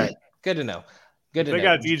openly. All right. Good to know. Good to know. They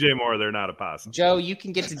got DJ Moore. They're not a possum. Joe, you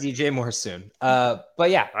can get to DJ Moore soon. But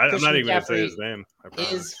yeah, I'm not even going to say his name.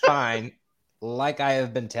 Is fine. Like I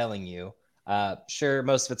have been telling you. Sure,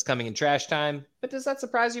 most of it's coming in trash time, but does that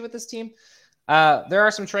surprise you with this team? There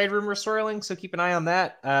are some trade rumors swirling, so keep an eye on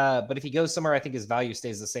that. But if he goes somewhere, I think his value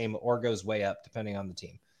stays the same or goes way up, depending on the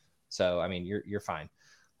team. So, I mean, you're fine.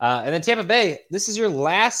 And then Tampa Bay, this is your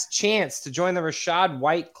last chance to join the Rachaad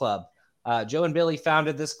White Club. Joe and Billy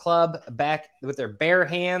founded this club back with their bare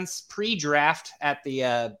hands pre-draft at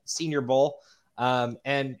the Senior Bowl.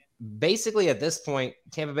 And basically at this point,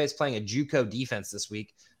 Tampa Bay is playing a JUCO defense this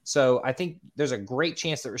week. So I think there's a great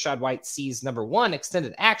chance that Rachaad White sees, number one,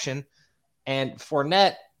 extended action, and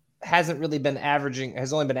Fournette has only been averaging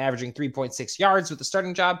 3.6 yards with the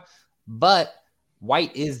starting job, but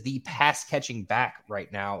White is the pass catching back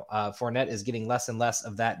right now. Fournette is getting less and less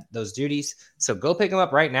of those duties. So go pick him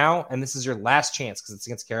up right now. And this is your last chance because it's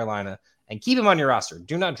against Carolina, and keep him on your roster.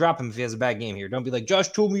 Do not drop him if he has a bad game here. Don't be like, Josh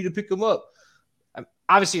told me to pick him up.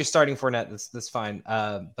 Obviously, you're starting Fournette. That's fine.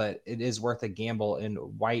 But it is worth a gamble in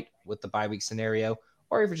White with the bye week scenario,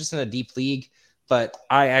 or if you're just in a deep league. But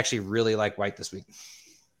I actually really like White this week.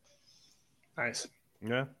 Nice.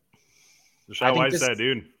 Yeah. Rachaad White's that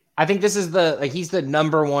dude. I think this is he's the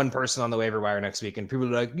number one person on the waiver wire next week. And people are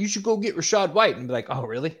like, you should go get Rachaad White. And be like, oh,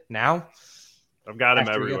 really? Now? I've got him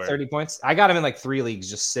everywhere. 30 points. I got him in like 3 leagues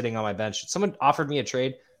just sitting on my bench. Someone offered me a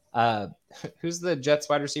trade. Who's the Jets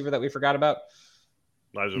wide receiver that we forgot about?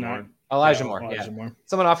 Elijah Moore. Elijah Moore.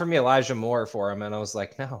 Someone offered me Elijah Moore for him, and I was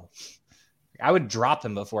like, no. I would drop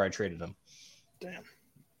him before I traded him. Damn.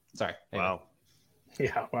 Sorry. Anyway. Wow.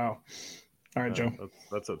 Yeah, wow. All right, Joe.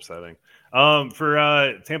 That's upsetting.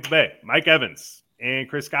 For Tampa Bay, Mike Evans and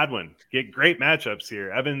Chris Godwin get great matchups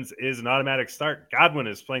here. Evans is an automatic start. Godwin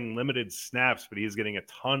is playing limited snaps, but he's getting a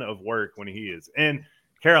ton of work when he is in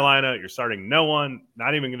Carolina. You're starting no one,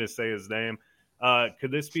 not even going to say his name.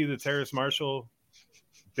 Could this be the Terrace Marshall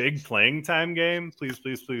big playing time game? Please,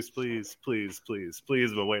 please, please, please, please, please,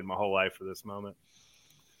 please. I've been waiting my whole life for this moment.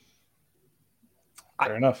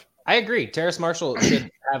 Fair enough. I agree. Terrace Marshall should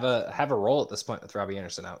have a role at this point with Robbie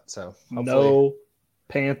Anderson out. So hopefully. No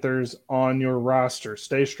Panthers on your roster.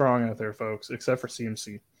 Stay strong out there, folks, except for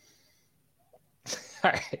CMC.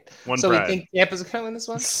 All right. We think Tampa's going to win this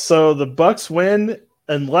one? So the Bucks win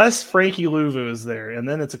unless Frankie Louvu is there, and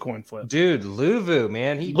then it's a coin flip. Dude, Louvu,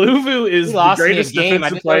 man. Louvu is the greatest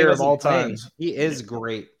defensive player of all time. He is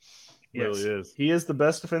great. Yes, really is. He is the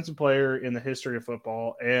best defensive player in the history of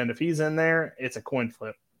football, and if he's in there, it's a coin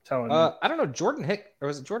flip. Telling you. I don't know, Jordan Hicks, or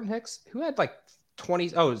was it Jordan Hicks? Who had like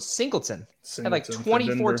 20? Oh, Singleton had like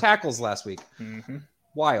 24 tackles last week. Mm-hmm.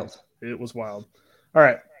 Wild. It was wild. All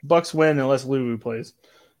right, Bucks win unless Louvu plays.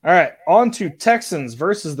 All right, on to Texans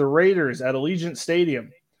versus the Raiders at Allegiant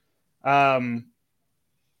Stadium.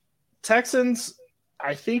 Texans,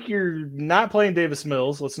 I think you're not playing Davis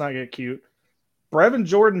Mills. Let's not get cute. Brevin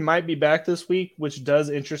Jordan might be back this week, which does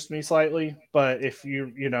interest me slightly. But if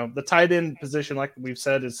the tight end position, like we've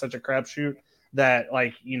said, is such a crapshoot that,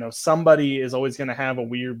 somebody is always going to have a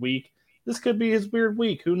weird week. This could be his weird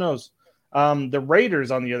week. Who knows? The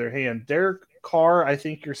Raiders, on the other hand, Derek Carr, I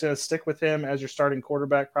think you're going to stick with him as your starting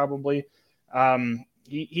quarterback probably.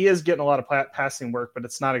 He is getting a lot of passing work, but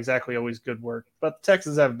it's not exactly always good work. But the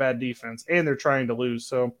Texans have a bad defense, and they're trying to lose,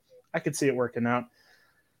 so I could see it working out.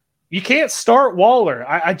 You can't start Waller.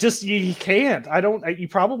 You can't. You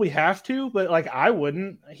probably have to, but I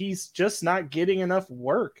wouldn't. He's just not getting enough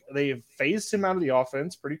work. They've phased him out of the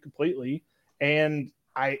offense pretty completely. And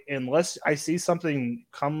unless I see something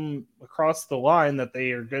come across the line that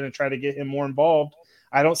they are going to try to get him more involved,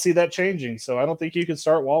 I don't see that changing. So I don't think you can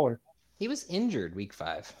start Waller. He was injured week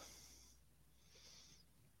 5.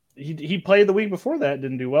 He played the week before that,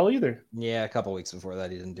 didn't do well either. Yeah, a couple weeks before that,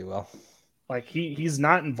 he didn't do well. He's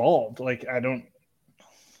not involved. They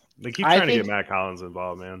keep trying to get Matt Collins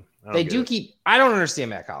involved, man. I don't understand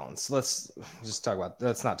Matt Collins. Let's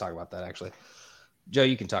not talk about that, actually. Joe,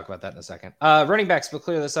 you can talk about that in a second. Running backs, we'll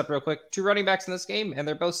clear this up real quick. 2 running backs in this game, and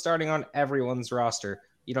they're both starting on everyone's roster.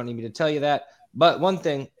 You don't need me to tell you that. But one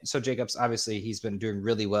thing, so Jacobs, obviously, he's been doing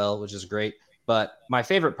really well, which is great. But my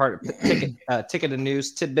favorite part of tidbit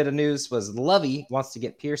of news was Lovey wants to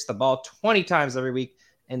get Pierce the ball 20 times every week.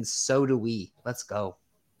 And so do we. Let's go.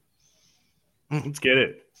 Let's get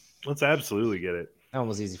it. Let's absolutely get it. That one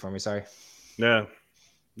was easy for me. Sorry. Yeah.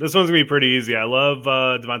 This one's going to be pretty easy. I love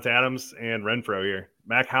Devontae Adams and Renfrow here.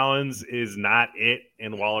 Mac Hollins is not it,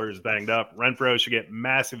 and Waller is banged up. Renfrow should get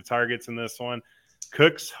massive targets in this one.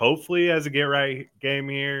 Cooks hopefully has a get-right game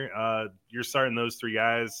here. You're starting those 3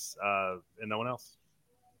 guys and no one else.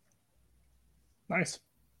 Nice.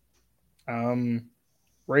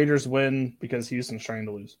 Raiders win because Houston's trying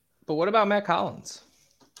to lose. But what about Matt Collins?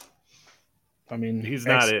 I mean, he's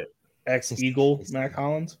not it. Ex-Eagle Matt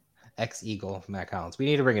Collins. Ex-Eagle Matt Collins. We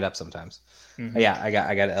need to bring it up sometimes. Mm-hmm. Yeah, I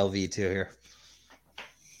got LV too here.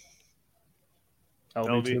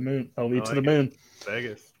 LV to the moon. LV to the moon.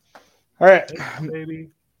 Vegas. All right,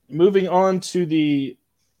 baby. Moving on to the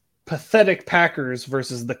pathetic Packers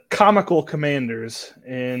versus the comical Commanders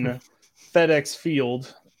in FedEx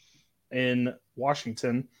Field in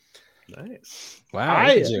Washington. Nice. Wow,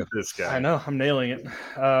 look at you. This guy. I know, I'm nailing it.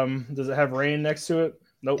 Does it have rain next to it?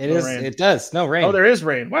 Nope, It no is. rain. It does. No rain. Oh, there is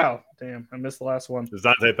rain. Wow, damn, I missed the last one. Is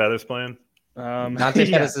Dante Pettis playing? Dante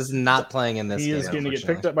yeah, Pettis is not playing in this he game. is going to get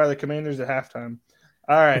picked up by the Commanders at halftime.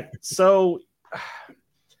 All right, so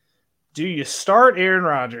do you start Aaron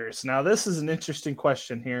Rodgers? Now, this is an interesting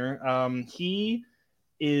question here. He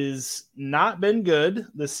is not been good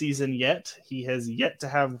this season yet. He has yet to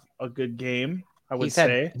have a good game, I would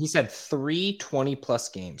say. He's had 3 20-plus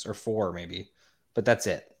games, or 4 maybe, but that's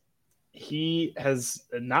it. He has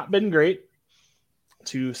not been great,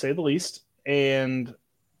 to say the least, and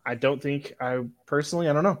I don't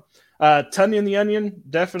know. Tunyon the Onion,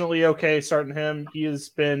 definitely okay starting him. He has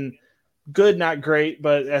been good, not great,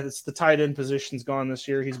 but as the tight end position's gone this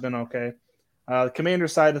year, he's been okay. The Commander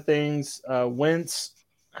side of things, Wentz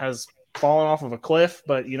has fallen off of a cliff,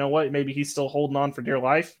 but you know what? Maybe he's still holding on for dear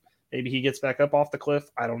life. Maybe he gets back up off the cliff.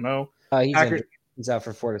 I don't know. He's out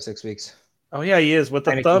for 4 to 6 weeks. Oh, yeah, he is with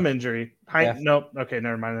the Heineke. thumb injury. Yeah. Nope. Okay,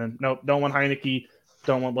 never mind then. Nope. Don't want Heineke.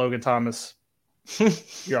 Don't want Logan Thomas.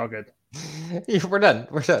 You're all good. We're done.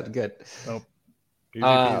 Good. Nope. Easy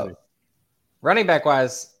peasy. Running back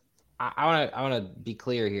wise, I want to be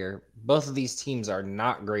clear here. Both of these teams are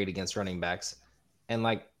not great against running backs, and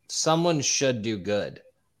like someone should do good,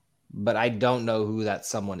 but I don't know who that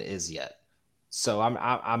someone is yet. So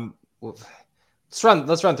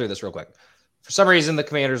let's run through this real quick. For some reason, the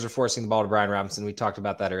Commanders are forcing the ball to Brian Robinson. We talked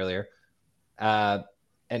about that earlier, and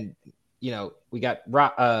we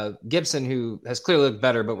got Gibson, who has clearly looked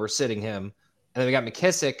better, but we're sitting him. And then we got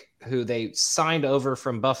McKissick, who they signed over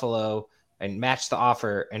from Buffalo and matched the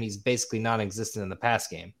offer, and he's basically non-existent in the pass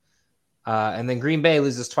game. And then Green Bay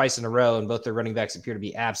loses twice in a row, and both their running backs appear to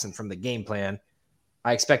be absent from the game plan.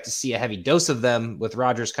 I expect to see a heavy dose of them, with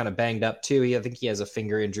Rodgers kind of banged up too. I think he has a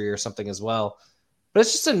finger injury or something as well. But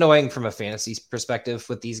it's just annoying from a fantasy perspective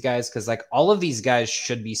with these guys, because like all of these guys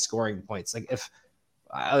should be scoring points. Like if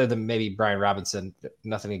other than maybe Brian Robinson,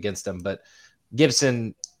 nothing against him, but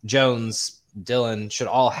Gibson, Jones, Dillon should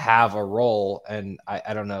all have a role. And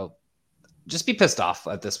I don't know, just be pissed off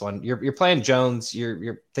at this one. You're playing Jones.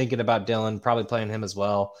 You're thinking about Dillon, probably playing him as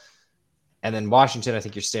well. And then Washington, I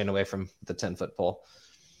think you're staying away from the 10-foot pole.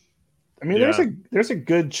 I mean, there's a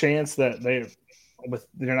good chance that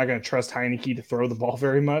they're not going to trust Heineke to throw the ball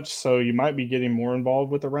very much. So you might be getting more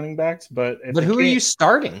involved with the running backs. But who are you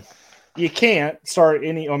starting? You can't start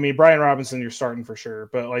any. I mean, Brian Robinson, you're starting for sure.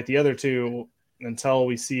 But like the other two, until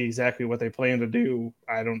we see exactly what they plan to do,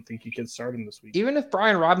 I don't think you can start him this week. Even if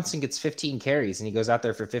Brian Robinson gets 15 carries and he goes out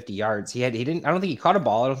there for 50 yards, I don't think he caught a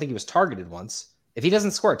ball. I don't think he was targeted once. If he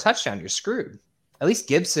doesn't score a touchdown, you're screwed. At least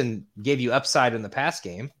Gibson gave you upside in the pass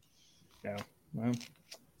game. Yeah, well,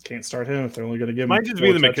 can't start him if they're only going to give him. Might just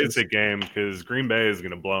be the touches. McKissick game because Green Bay is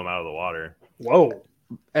going to blow him out of the water. Whoa.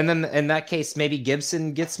 And then in that case, maybe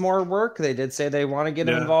Gibson gets more work. They did say they want to get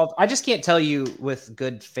him involved. I just can't tell you with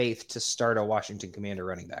good faith to start a Washington Commander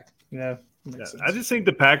running back. Yeah. I just think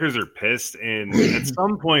the Packers are pissed, and at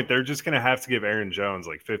some point they're just going to have to give Aaron Jones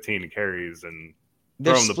like 15 carries and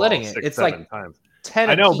they're throw him the splitting ball it. 6, It's 7 like times. 10.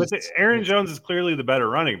 I know, but Aaron Jones is clearly the better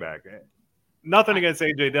running back. Nothing against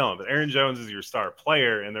AJ Dillon, but Aaron Jones is your star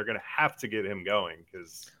player, and they're going to have to get him going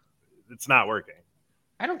because it's not working.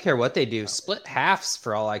 I don't care what they do. Split halves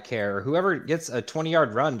for all I care. Whoever gets a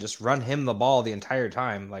 20-yard run, just run him the ball the entire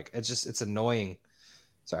time. Like it's annoying.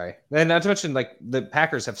 Sorry. And not to mention, like the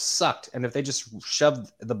Packers have sucked, and if they just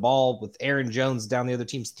shoved the ball with Aaron Jones down the other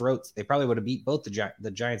team's throats, they probably would have beat both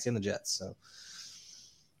the Giants and the Jets. So, all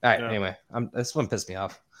right. Anyway, this one pissed me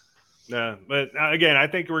off. Yeah, but again, I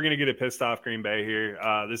think we're going to get a pissed off Green Bay here.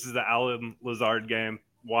 This is the Allen Lazard game.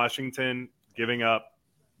 Washington giving up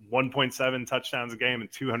 1.7 touchdowns a game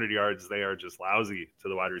and 200 yards. They are just lousy to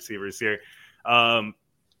the wide receivers here.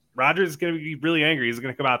 Rodgers is going to be really angry. He's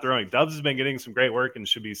going to come out throwing. Doubs has been getting some great work and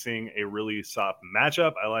should be seeing a really soft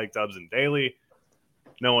matchup. I like Doubs and Daly.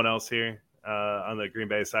 No one else here on the Green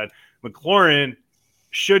Bay side. McLaurin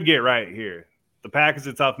should get right here. The Pack is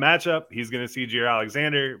a tough matchup. He's going to see Jair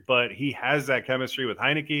Alexander, but he has that chemistry with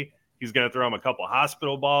Heineke. He's going to throw him a couple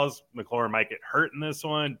hospital balls. McLaurin might get hurt in this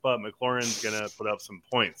one, but McLaurin's going to put up some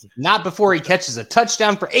points. Not before he catches a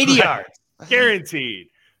touchdown for 80 yards. Guaranteed.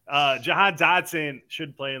 Jahan Dotson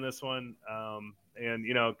should play in this one. And,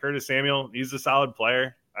 Curtis Samuel, he's a solid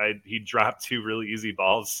player. He dropped 2 really easy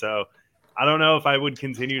balls. So I don't know if I would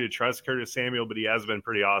continue to trust Curtis Samuel, but he has been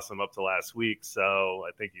pretty awesome up to last week. So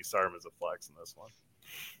I think you start him as a flex in this one.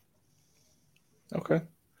 Okay.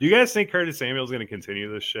 Do you guys think Curtis Samuel is going to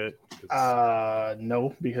continue this shit?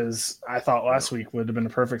 No, because I thought last week would have been a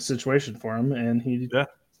perfect situation for him, and he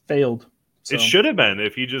failed. So, It should have been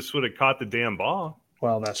if he just would have caught the damn ball.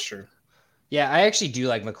 well, that's true. Yeah, I actually do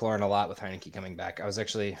like McLaurin a lot with Heineke coming back. I was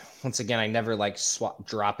actually, once again, I never like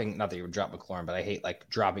dropping, not that you would drop McLaurin, but I hate like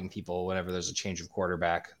dropping people whenever there's a change of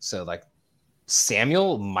quarterback. So like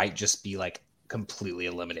Samuel might just be like completely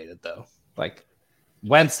eliminated though. Like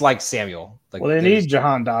Wentz like Samuel. Like, Well, they need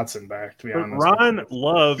Jahan Dotson back, to be But honest. Ron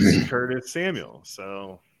loves Curtis Samuel,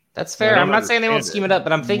 so that's fair. I I'm don't not saying they won't understand scheme it. it up,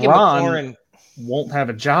 but I'm thinking Ron McLaurin. won't have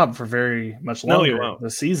a job for very much No, he longer won't.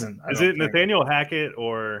 this season. I is don't it think. Nathaniel Hackett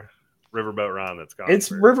or Riverboat Ron that's gone? It's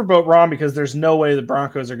first? Riverboat Ron because there's no way the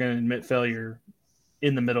Broncos are going to admit failure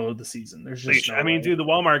in the middle of the season. There's just no I mean, way. dude, the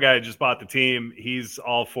Walmart guy just bought the team. He's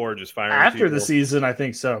all for just firing After the people. season, I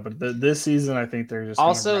think so, but this season, I think they're just gonna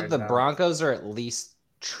Also, ride the it out. Broncos are at least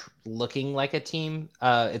looking like a team.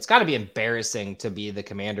 It's got to be embarrassing to be the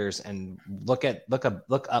Commanders and look up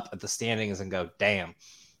at the standings and go, "Damn,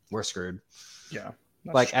 we're screwed." Yeah,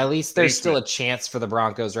 that's Like true. at least there's still a Basement. chance for the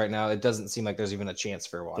Broncos right now. It doesn't seem like there's even a chance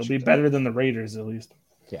for they'll Washington. be better than the Raiders at least.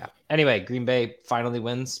 Yeah. Anyway, Green Bay finally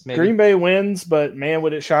wins. Maybe. Green Bay wins, but man,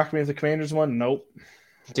 would it shock me if the Commanders won? Nope.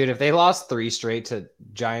 Dude, if they lost 3 straight to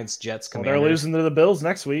Giants, Jets, Well, Commanders, they're losing to the Bills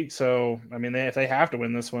next week, so I mean, if they have to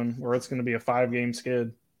win this one, or it's going to be a 5-game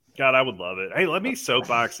skid. God, I would love it. Hey, let me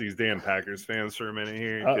soapbox these damn Packers fans for a minute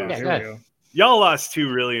here. 'cause Uh-oh, Yeah, here go we ahead. go. Y'all lost 2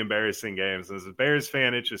 really embarrassing games. As a Bears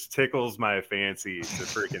fan, it just tickles my fancy to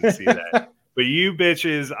freaking see that. But you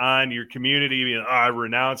bitches on your community being, I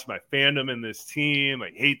renounce my fandom in this team. I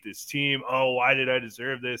hate this team. Oh, why did I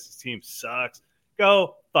deserve this? This team sucks.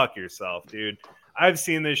 Go fuck yourself, dude. I've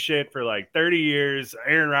seen this shit for like 30 years.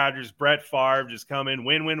 Aaron Rodgers, Brett Favre just come in,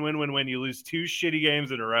 win. You lose 2 shitty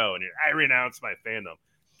games in a row, and I renounce my fandom.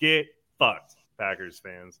 Get fucked, Packers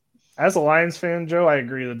fans. As a Lions fan, Joe, I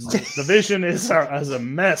agree. The division is a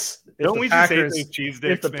mess. If Don't the we Packers, just hate those cheese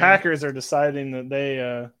dicks, if the man? Packers are deciding that they,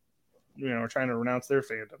 are trying to renounce their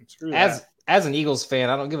fandom, screw that. as an Eagles fan,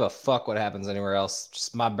 I don't give a fuck what happens anywhere else.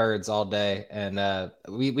 Just my birds all day. And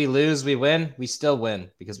we lose, we win, we still win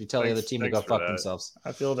because we tell the other team to go Thanks for fuck that. themselves.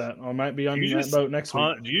 I feel that. I might be on Do you that just boat next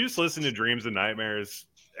week. Do you just listen to Dreams and Nightmares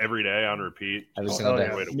every day on repeat? Every Oh, single hell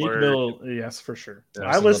day. Way to Meek work. Mill, yes, for sure. Yeah. I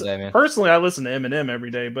Every single listen day, man. personally. I listen to Eminem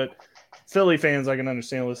every day, but Philly fans, I can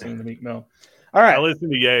understand listening to Meek Mill. All I right, listen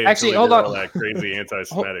to Ye. Actually, until hold they on. do all that crazy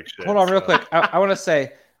anti-Semitic shit. Hold on, real so. quick. I want to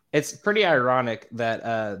say it's pretty ironic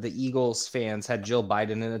that the Eagles fans had Jill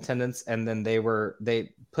Biden in attendance, and then they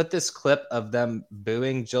put this clip of them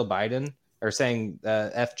booing Jill Biden or saying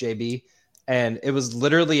FJB, and it was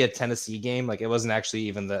literally a Tennessee game. Like it wasn't actually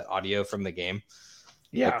even the audio from the game.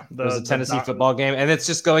 yeah, It was a Tennessee football game, and it's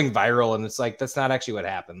just going viral. And it's like that's not actually what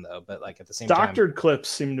happened, though. But like at the same time, Doctored clips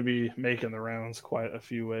seem to be making the rounds quite a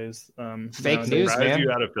few ways. Fake nowadays. news, Surprise man.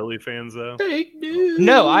 you out of Philly fans, though. Fake news.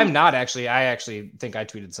 No, I'm not actually. I actually think I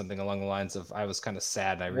tweeted something along the lines of I was kind of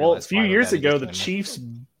sad. And I Well, a realized few why years Biden ago, just the won. Chiefs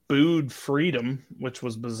booed Freedom, which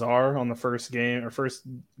was bizarre on the first game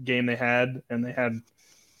they had, and they had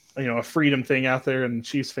a Freedom thing out there, and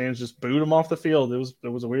Chiefs fans just booed them off the field. It was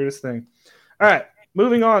the weirdest thing. All right,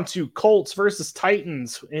 moving on to Colts versus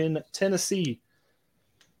Titans in Tennessee.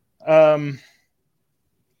 I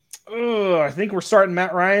think we're starting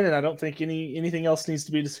Matt Ryan, and I don't think anything else needs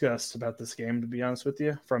to be discussed about this game, to be honest with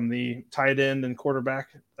you, from the tight end and quarterback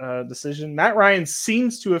decision. Matt Ryan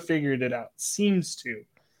seems to have figured it out. Seems to.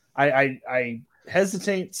 I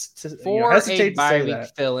hesitate to For hesitate a to bye say week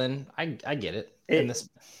that. fill in, I get it. In this,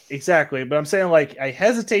 Exactly, but I'm saying I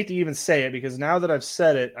hesitate to even say it because now that I've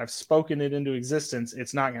said it, I've spoken it into existence.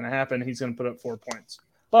 It's not going to happen. He's going to put up 4 points,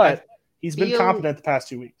 but he's been feel- competent the past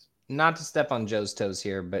 2 weeks. not to step on Joe's toes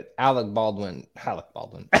here, but Alec Baldwin.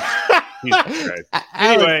 Jesus Christ.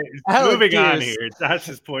 Anyway, moving on here.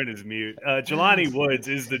 Josh's point is mute. Jelani Woods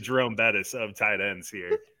is the Jerome Bettis of tight ends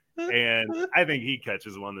here, and I think he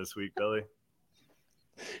catches one this week, Billy.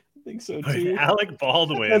 I think so But too. Alec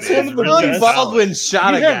Baldwin That's is one of the really best. solid. Baldwin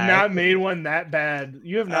shot You a have guy. not made one that bad.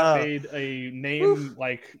 You have not Oh. made a name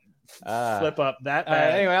flip up that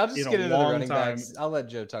bad. Anyway, I'll just in a get into the long running time. backs. I'll let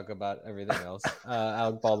Joe talk about everything else,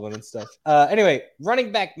 Alec Baldwin and stuff. Anyway,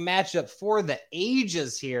 running back matchup for the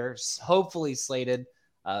ages here, hopefully slated.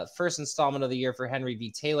 First installment of the year for Henry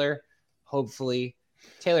V. Taylor. Hopefully,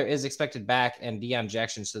 Taylor is expected back, and Deion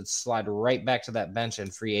Jackson should slide right back to that bench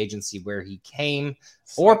and free agency where he came,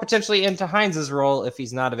 or potentially into Hines' role if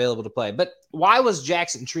he's not available to play. But why was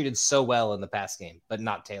Jackson treated so well in the past game, but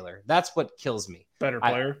not Taylor? That's what kills me. Better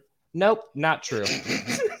player. Nope, not true.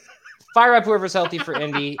 Fire up whoever's healthy for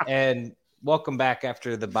Indy, and welcome back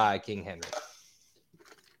after the bye, King Henry.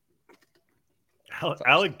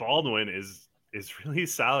 Alec Baldwin is is really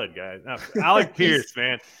solid, guys. Now, Alec Pierce,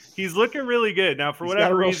 man, he's looking really good. Now, for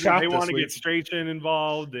whatever reason, they want to get Strachan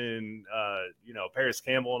involved and, Paris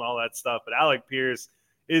Campbell and all that stuff. But Alec Pierce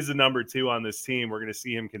is the number 2 on this team. We're going to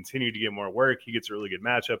see him continue to get more work. He gets a really good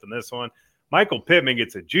matchup in this one. Michael Pittman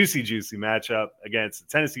gets a juicy matchup against the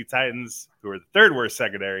Tennessee Titans, who are the 3rd worst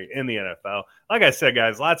secondary in the NFL. Like I said,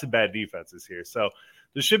 guys, lots of bad defenses here. So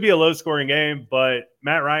this should be a low-scoring game, but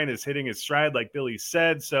Matt Ryan is hitting his stride, like Billy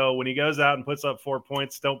said. So when he goes out and puts up 4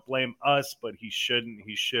 points, don't blame us, but he shouldn't.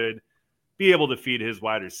 He should be able to feed his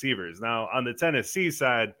wide receivers. Now, on the Tennessee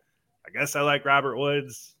side, I guess I like Robert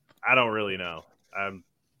Woods. I don't really know.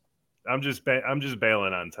 I'm just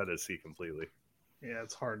bailing on Tennessee completely. Yeah,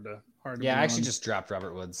 it's hard to. Yeah, I actually just dropped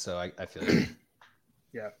Robert Woods, so I feel it.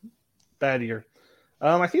 Yeah, bad year.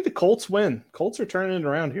 I think the Colts win. Colts are turning it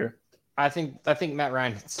around here. I think Matt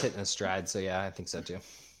Ryan is hitting his stride, so yeah, I think so too.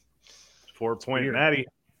 4-point Matty.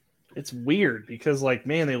 It's weird because,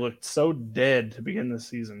 they looked so dead to begin this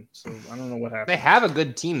season. So I don't know what happened. They have a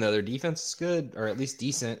good team though. Their defense is good, or at least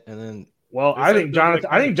decent, and then. Well, I think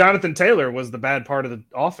Jonathan Taylor was the bad part of the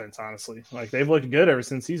offense, honestly. They've looked good ever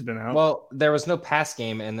since he's been out. Well, there was no pass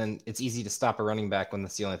game, and then it's easy to stop a running back when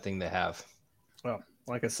that's the only thing they have. Well,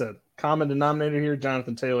 like I said, common denominator here,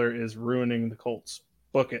 Jonathan Taylor is ruining the Colts.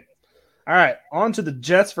 Book it. All right, on to the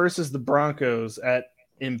Jets versus the Broncos at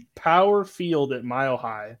Empower Field at Mile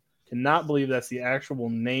High. Cannot believe that's the actual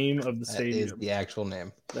name of the stadium. That is the actual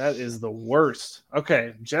name. That is the worst.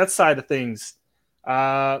 Okay, Jets side of things.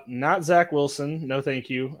 Not Zach Wilson. No, thank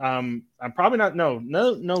you. I'm probably not.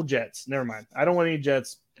 No Jets. Never mind. I don't want any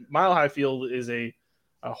Jets. Mile High Field is a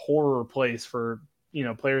horror place for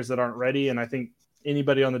players that aren't ready, and I think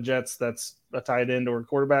anybody on the Jets that's a tight end or a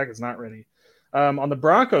quarterback is not ready. On the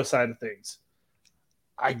Broncos side of things,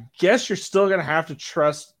 I guess you're still going to have to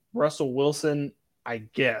trust Russell Wilson. I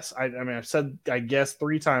guess. I mean, I've said I guess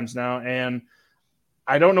 3 times now, and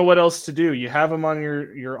I don't know what else to do. You have him on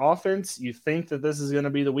your offense. You think that this is going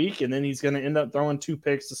to be the week, and then he's going to end up throwing 2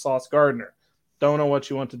 picks to Sauce Gardner. Don't know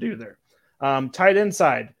what you want to do there. Tight end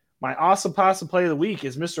side, my awesome possum play of the week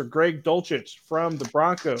is Mr. Greg Dulcich from the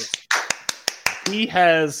Broncos. He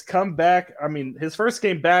has come back. I mean, his first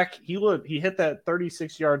game back, he hit that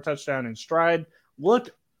 36-yard touchdown in stride,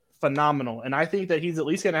 looked phenomenal. And I think that he's at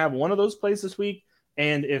least going to have one of those plays this week.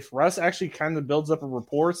 And if Russ actually kind of builds up a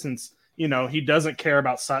rapport, since he doesn't care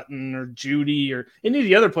about Sutton or Judy or any of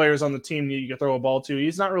the other players on the team that you can throw a ball to.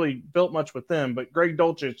 He's not really built much with them, but Greg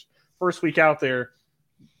Dulcich, first week out there,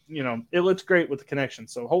 it looks great with the connection.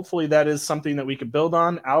 So hopefully that is something that we could build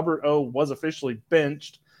on. Albert O was officially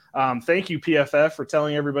benched. Thank you, PFF, for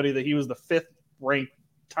telling everybody that he was the 5th ranked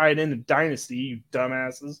tight end in Dynasty, you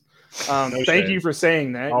dumbasses. Thank you for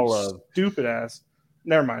saying that, stupid ass.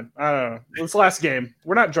 Never mind. I don't know. It's the last game.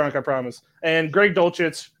 We're not drunk, I promise. And Greg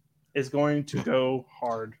Dulcich is going to go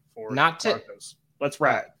hard for Broncos. Let's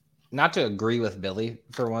ride. Not to agree with Billy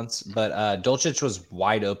for once, but Dulcich was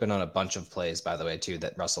wide open on a bunch of plays, by the way, too,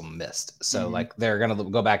 that Russell missed. So, they're going to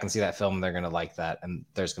go back and see that film. They're going to like that, and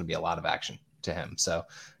there's going to be a lot of action to him. So,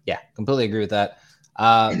 yeah, completely agree with that.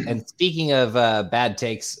 And speaking of bad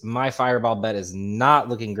takes, my fireball bet is not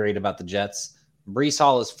looking great about the Jets. Breece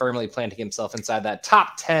Hall is firmly planting himself inside that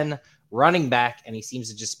top 10 running back, and he seems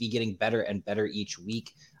to just be getting better and better each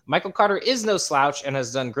week. Michael Carter is no slouch and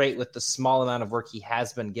has done great with the small amount of work he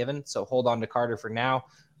has been given, so hold on to Carter for now.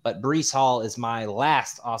 But Breece Hall is my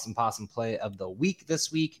last awesome possum play of the week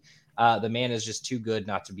this week. The man is just too good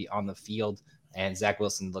not to be on the field, and Zach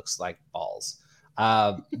Wilson looks like balls.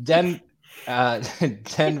 Denver's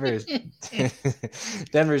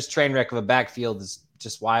train wreck of a backfield is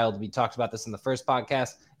just wild. We talked about this in the first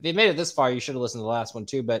podcast. If you made it this far, you should have listened to the last one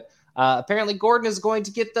too. But apparently Gordon is going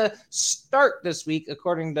to get the start this week,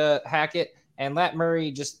 according to Hackett. And Lat Murray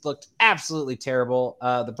just looked absolutely terrible.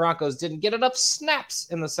 The Broncos didn't get enough snaps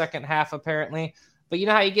in the second half, apparently. But you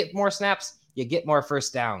know how you get more snaps? You get more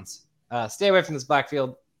first downs. Stay away from this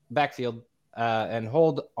backfield, and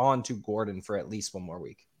hold on to Gordon for at least one more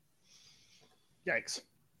week. Yikes.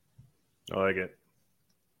 I like it.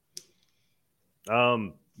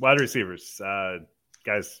 Wide receivers.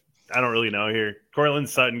 Guys, I don't really know here. Cortland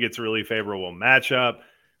Sutton gets a really favorable matchup,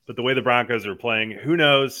 but the way the Broncos are playing, who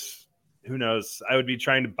knows? Who knows? I would be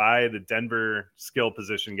trying to buy the Denver skill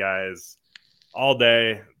position guys all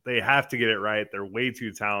day. They have to get it right. They're way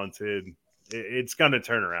too talented. It's going to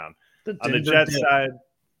turn around. On the Jets side,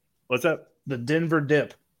 what's up? The Denver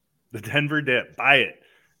dip. The Denver dip. Buy it.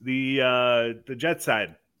 The Jets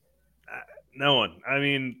side, no one. I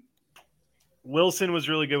mean, Wilson was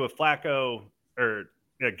really good with Flacco, or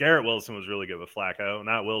Garrett Wilson was really good with Flacco,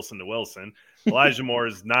 not Wilson to Wilson. Elijah Moore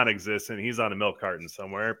is non-existent. He's on a milk carton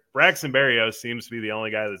somewhere. Braxton Berrios seems to be the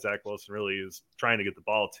only guy that Zach Wilson really is trying to get the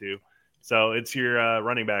ball to. So it's your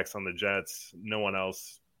running backs on the Jets. No one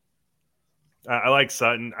else. I like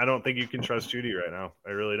Sutton. I don't think you can trust Judy right now.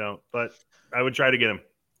 I really don't. But I would try to get him.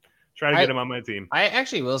 Get him on my team. I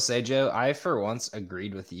actually will say, Joe, I for once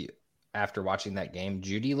agreed with you after watching that game.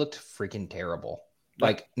 Judy looked freaking terrible.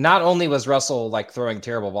 Like, not only was Russell like throwing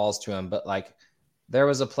terrible balls to him, but like there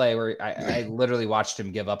was a play where I literally watched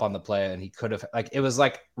him give up on the play, and he could have, like, it was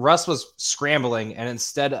like Russ was scrambling, and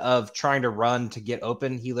instead of trying to run to get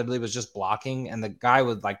open, he literally was just blocking, and the guy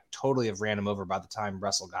would like totally have ran him over by the time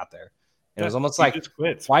Russell got there. And it was almost like,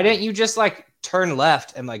 why didn't you just like turn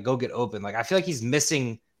left and like go get open? Like, I feel like he's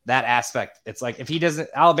missing that aspect. It's like if he doesn't,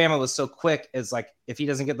 Alabama was so quick. It's like if he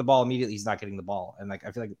doesn't get the ball immediately, he's not getting the ball. And like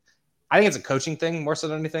I think it's a coaching thing more so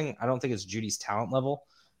than anything. I don't think it's Judy's talent level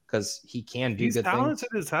because he can do good things. He's talented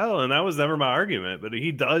as hell, and that was never my argument. But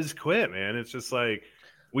he does quit, man. It's just like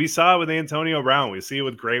we saw it with Antonio Brown. We see it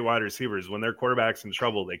with great wide receivers. When their quarterback's in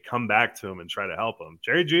trouble, they come back to him and try to help him.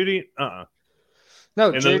 Jerry Jeudy,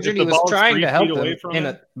 No, Jerry Jeudy was trying to help him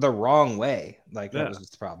in the wrong way. Like that was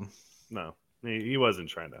just the problem. No, he wasn't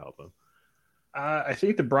trying to help him. I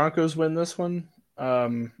think the Broncos win this one,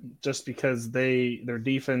 just because their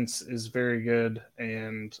defense is very good,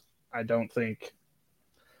 and I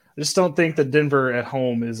just don't think that Denver at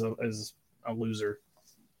home is a loser.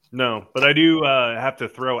 No, but I do have to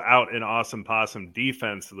throw out an awesome possum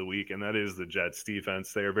defense of the week, and that is the Jets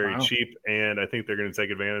defense. They are very cheap, and I think they're going to take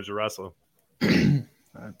advantage of Russell.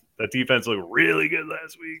 That defense looked really good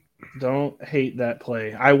last week. Don't hate that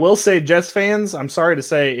play. I will say, Jets fans, I'm sorry to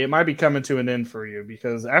say, it might be coming to an end for you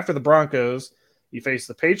because after the Broncos, you face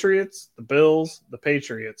the Patriots, the Bills, the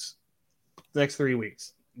Patriots the next 3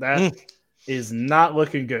 weeks. That is not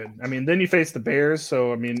looking good. I mean, then you face the Bears,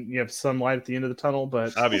 so I mean, you have some light at the end of the tunnel,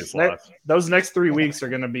 but those next 3 weeks are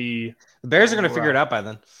going to be – the Bears are going to figure it out by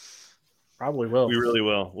then. Probably will. We really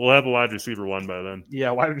will. We'll have a wide receiver one by then.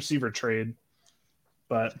 Yeah, wide receiver trade.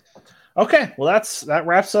 But okay, well that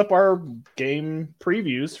wraps up our game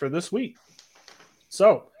previews for this week.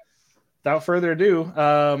 So, without further ado,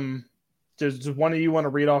 does one of you want to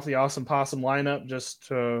read off the Awesome Possum lineup just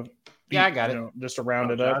to I got it. Just to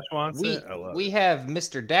round it up. We have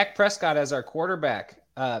Mr. Dak Prescott as our quarterback,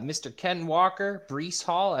 Mr. Ken Walker, Breece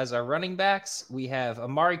Hall as our running backs. We have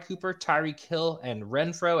Amari Cooper, Tyreek Hill, and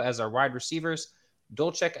Renfro as our wide receivers.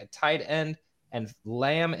 Dolchek at tight end, and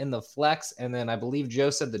Lamb in the flex. And then I believe Joe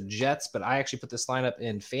said the Jets, but I actually put this lineup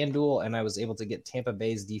in FanDuel, and I was able to get Tampa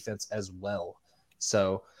Bay's defense as well.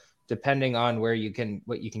 So depending on what you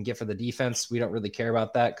can get for the defense, we don't really care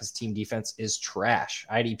about that because team defense is trash.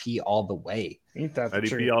 IDP all the way. Ain't that IDP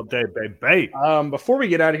true? all day, baby. Before we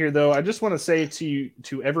get out of here, though, I just want to say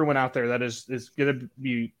to everyone out there that is going to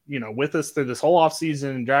be with us through this whole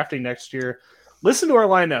offseason and drafting next year, listen to our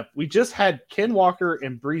lineup. We just had Ken Walker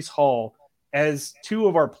and Breece Hall as two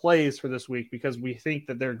of our plays for this week because we think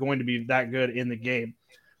that they're going to be that good in the game.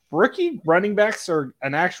 Rookie running backs are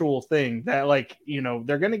an actual thing that,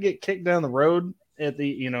 they're going to get kicked down the road at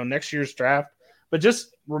the, next year's draft. But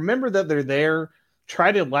just remember that they're there.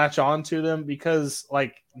 Try to latch on to them because,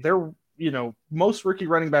 they're, most rookie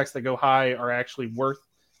running backs that go high are actually worth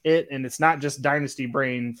it. And it's not just dynasty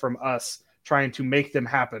brain from us trying to make them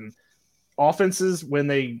happen. Offenses, when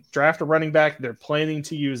they draft a running back, they're planning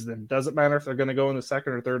to use them. Doesn't matter if they're going to go in the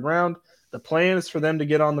second or third round. The plan is for them to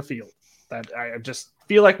get on the field. That I just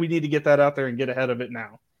feel like we need to get that out there and get ahead of it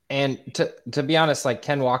now. And to be honest,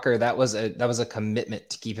 Ken Walker, that was a commitment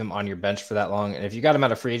to keep him on your bench for that long. And if you got him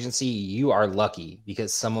out of free agency, you are lucky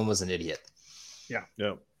because someone was an idiot. Yeah.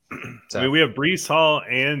 So. I mean, we have Breece Hall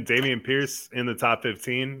and Dameon Pierce in the top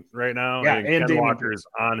 15 right now. Yeah, and Ken Walker's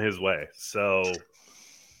on his way. So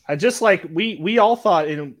I just we all thought,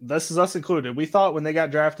 and this is us included, we thought when they got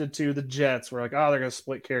drafted to the Jets, we're like, oh, they're going to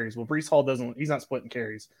split carries. Well, Breece Hall he's not splitting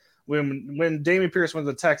carries. When Dameon Pierce went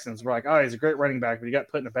to the Texans, we're like, oh, he's a great running back, but he got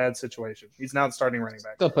put in a bad situation. He's now the starting running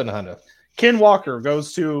back. Still putting a hundo. Ken Walker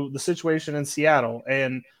goes to the situation in Seattle,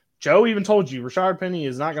 and Joe even told you Rashard Penny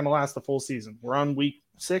is not going to last the full season. We're on week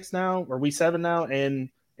 6 now, or week 7 now, and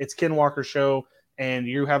it's Ken Walker's show, and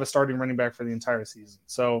you have a starting running back for the entire season.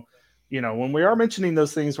 So, when we are mentioning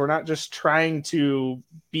those things, we're not just trying to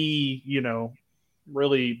be,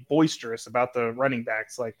 really boisterous about the running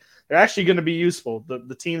backs. They're actually going to be useful.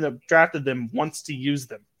 The team that drafted them wants to use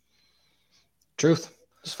them. Truth.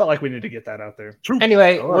 Just felt like we need to get that out there. Truth.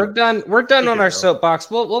 Anyway, we're done on our soapbox.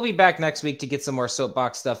 We'll be back next week to get some more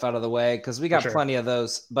soapbox stuff out of the way because we got plenty of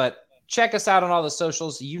those. But check us out on all the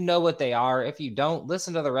socials. You know what they are. If you don't,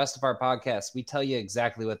 listen to the rest of our podcasts. We tell you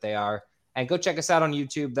exactly what they are. And go check us out on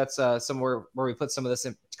YouTube. That's somewhere where we put some of this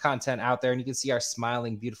content out there, and you can see our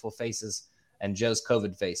smiling, beautiful faces and Joe's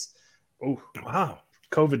COVID face. Oh, Wow.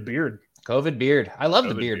 COVID beard. COVID beard. I love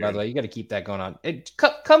the beard, by the way. You got to keep that going on.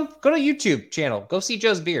 Come go to YouTube channel. Go see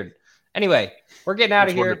Joe's beard. Anyway, we're getting out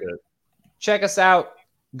of here. Check us out.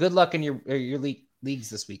 Good luck in your leagues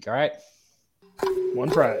this week. All right. One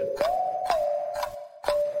pride.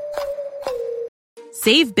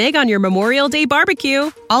 Save big on your Memorial Day barbecue,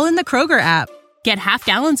 all in the Kroger app. Get half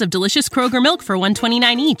gallons of delicious Kroger milk for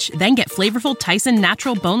 $1.29 each. Then get flavorful Tyson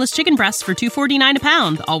natural boneless chicken breasts for $2.49 a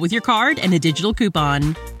pound, all with your card and a digital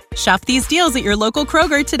coupon. Shop these deals at your local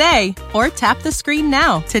Kroger today, or tap the screen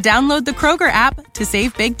now to download the Kroger app to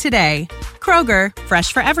save big today. Kroger,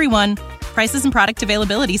 fresh for everyone. Prices and product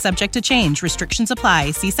availability subject to change. Restrictions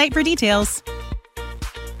apply. See site for details.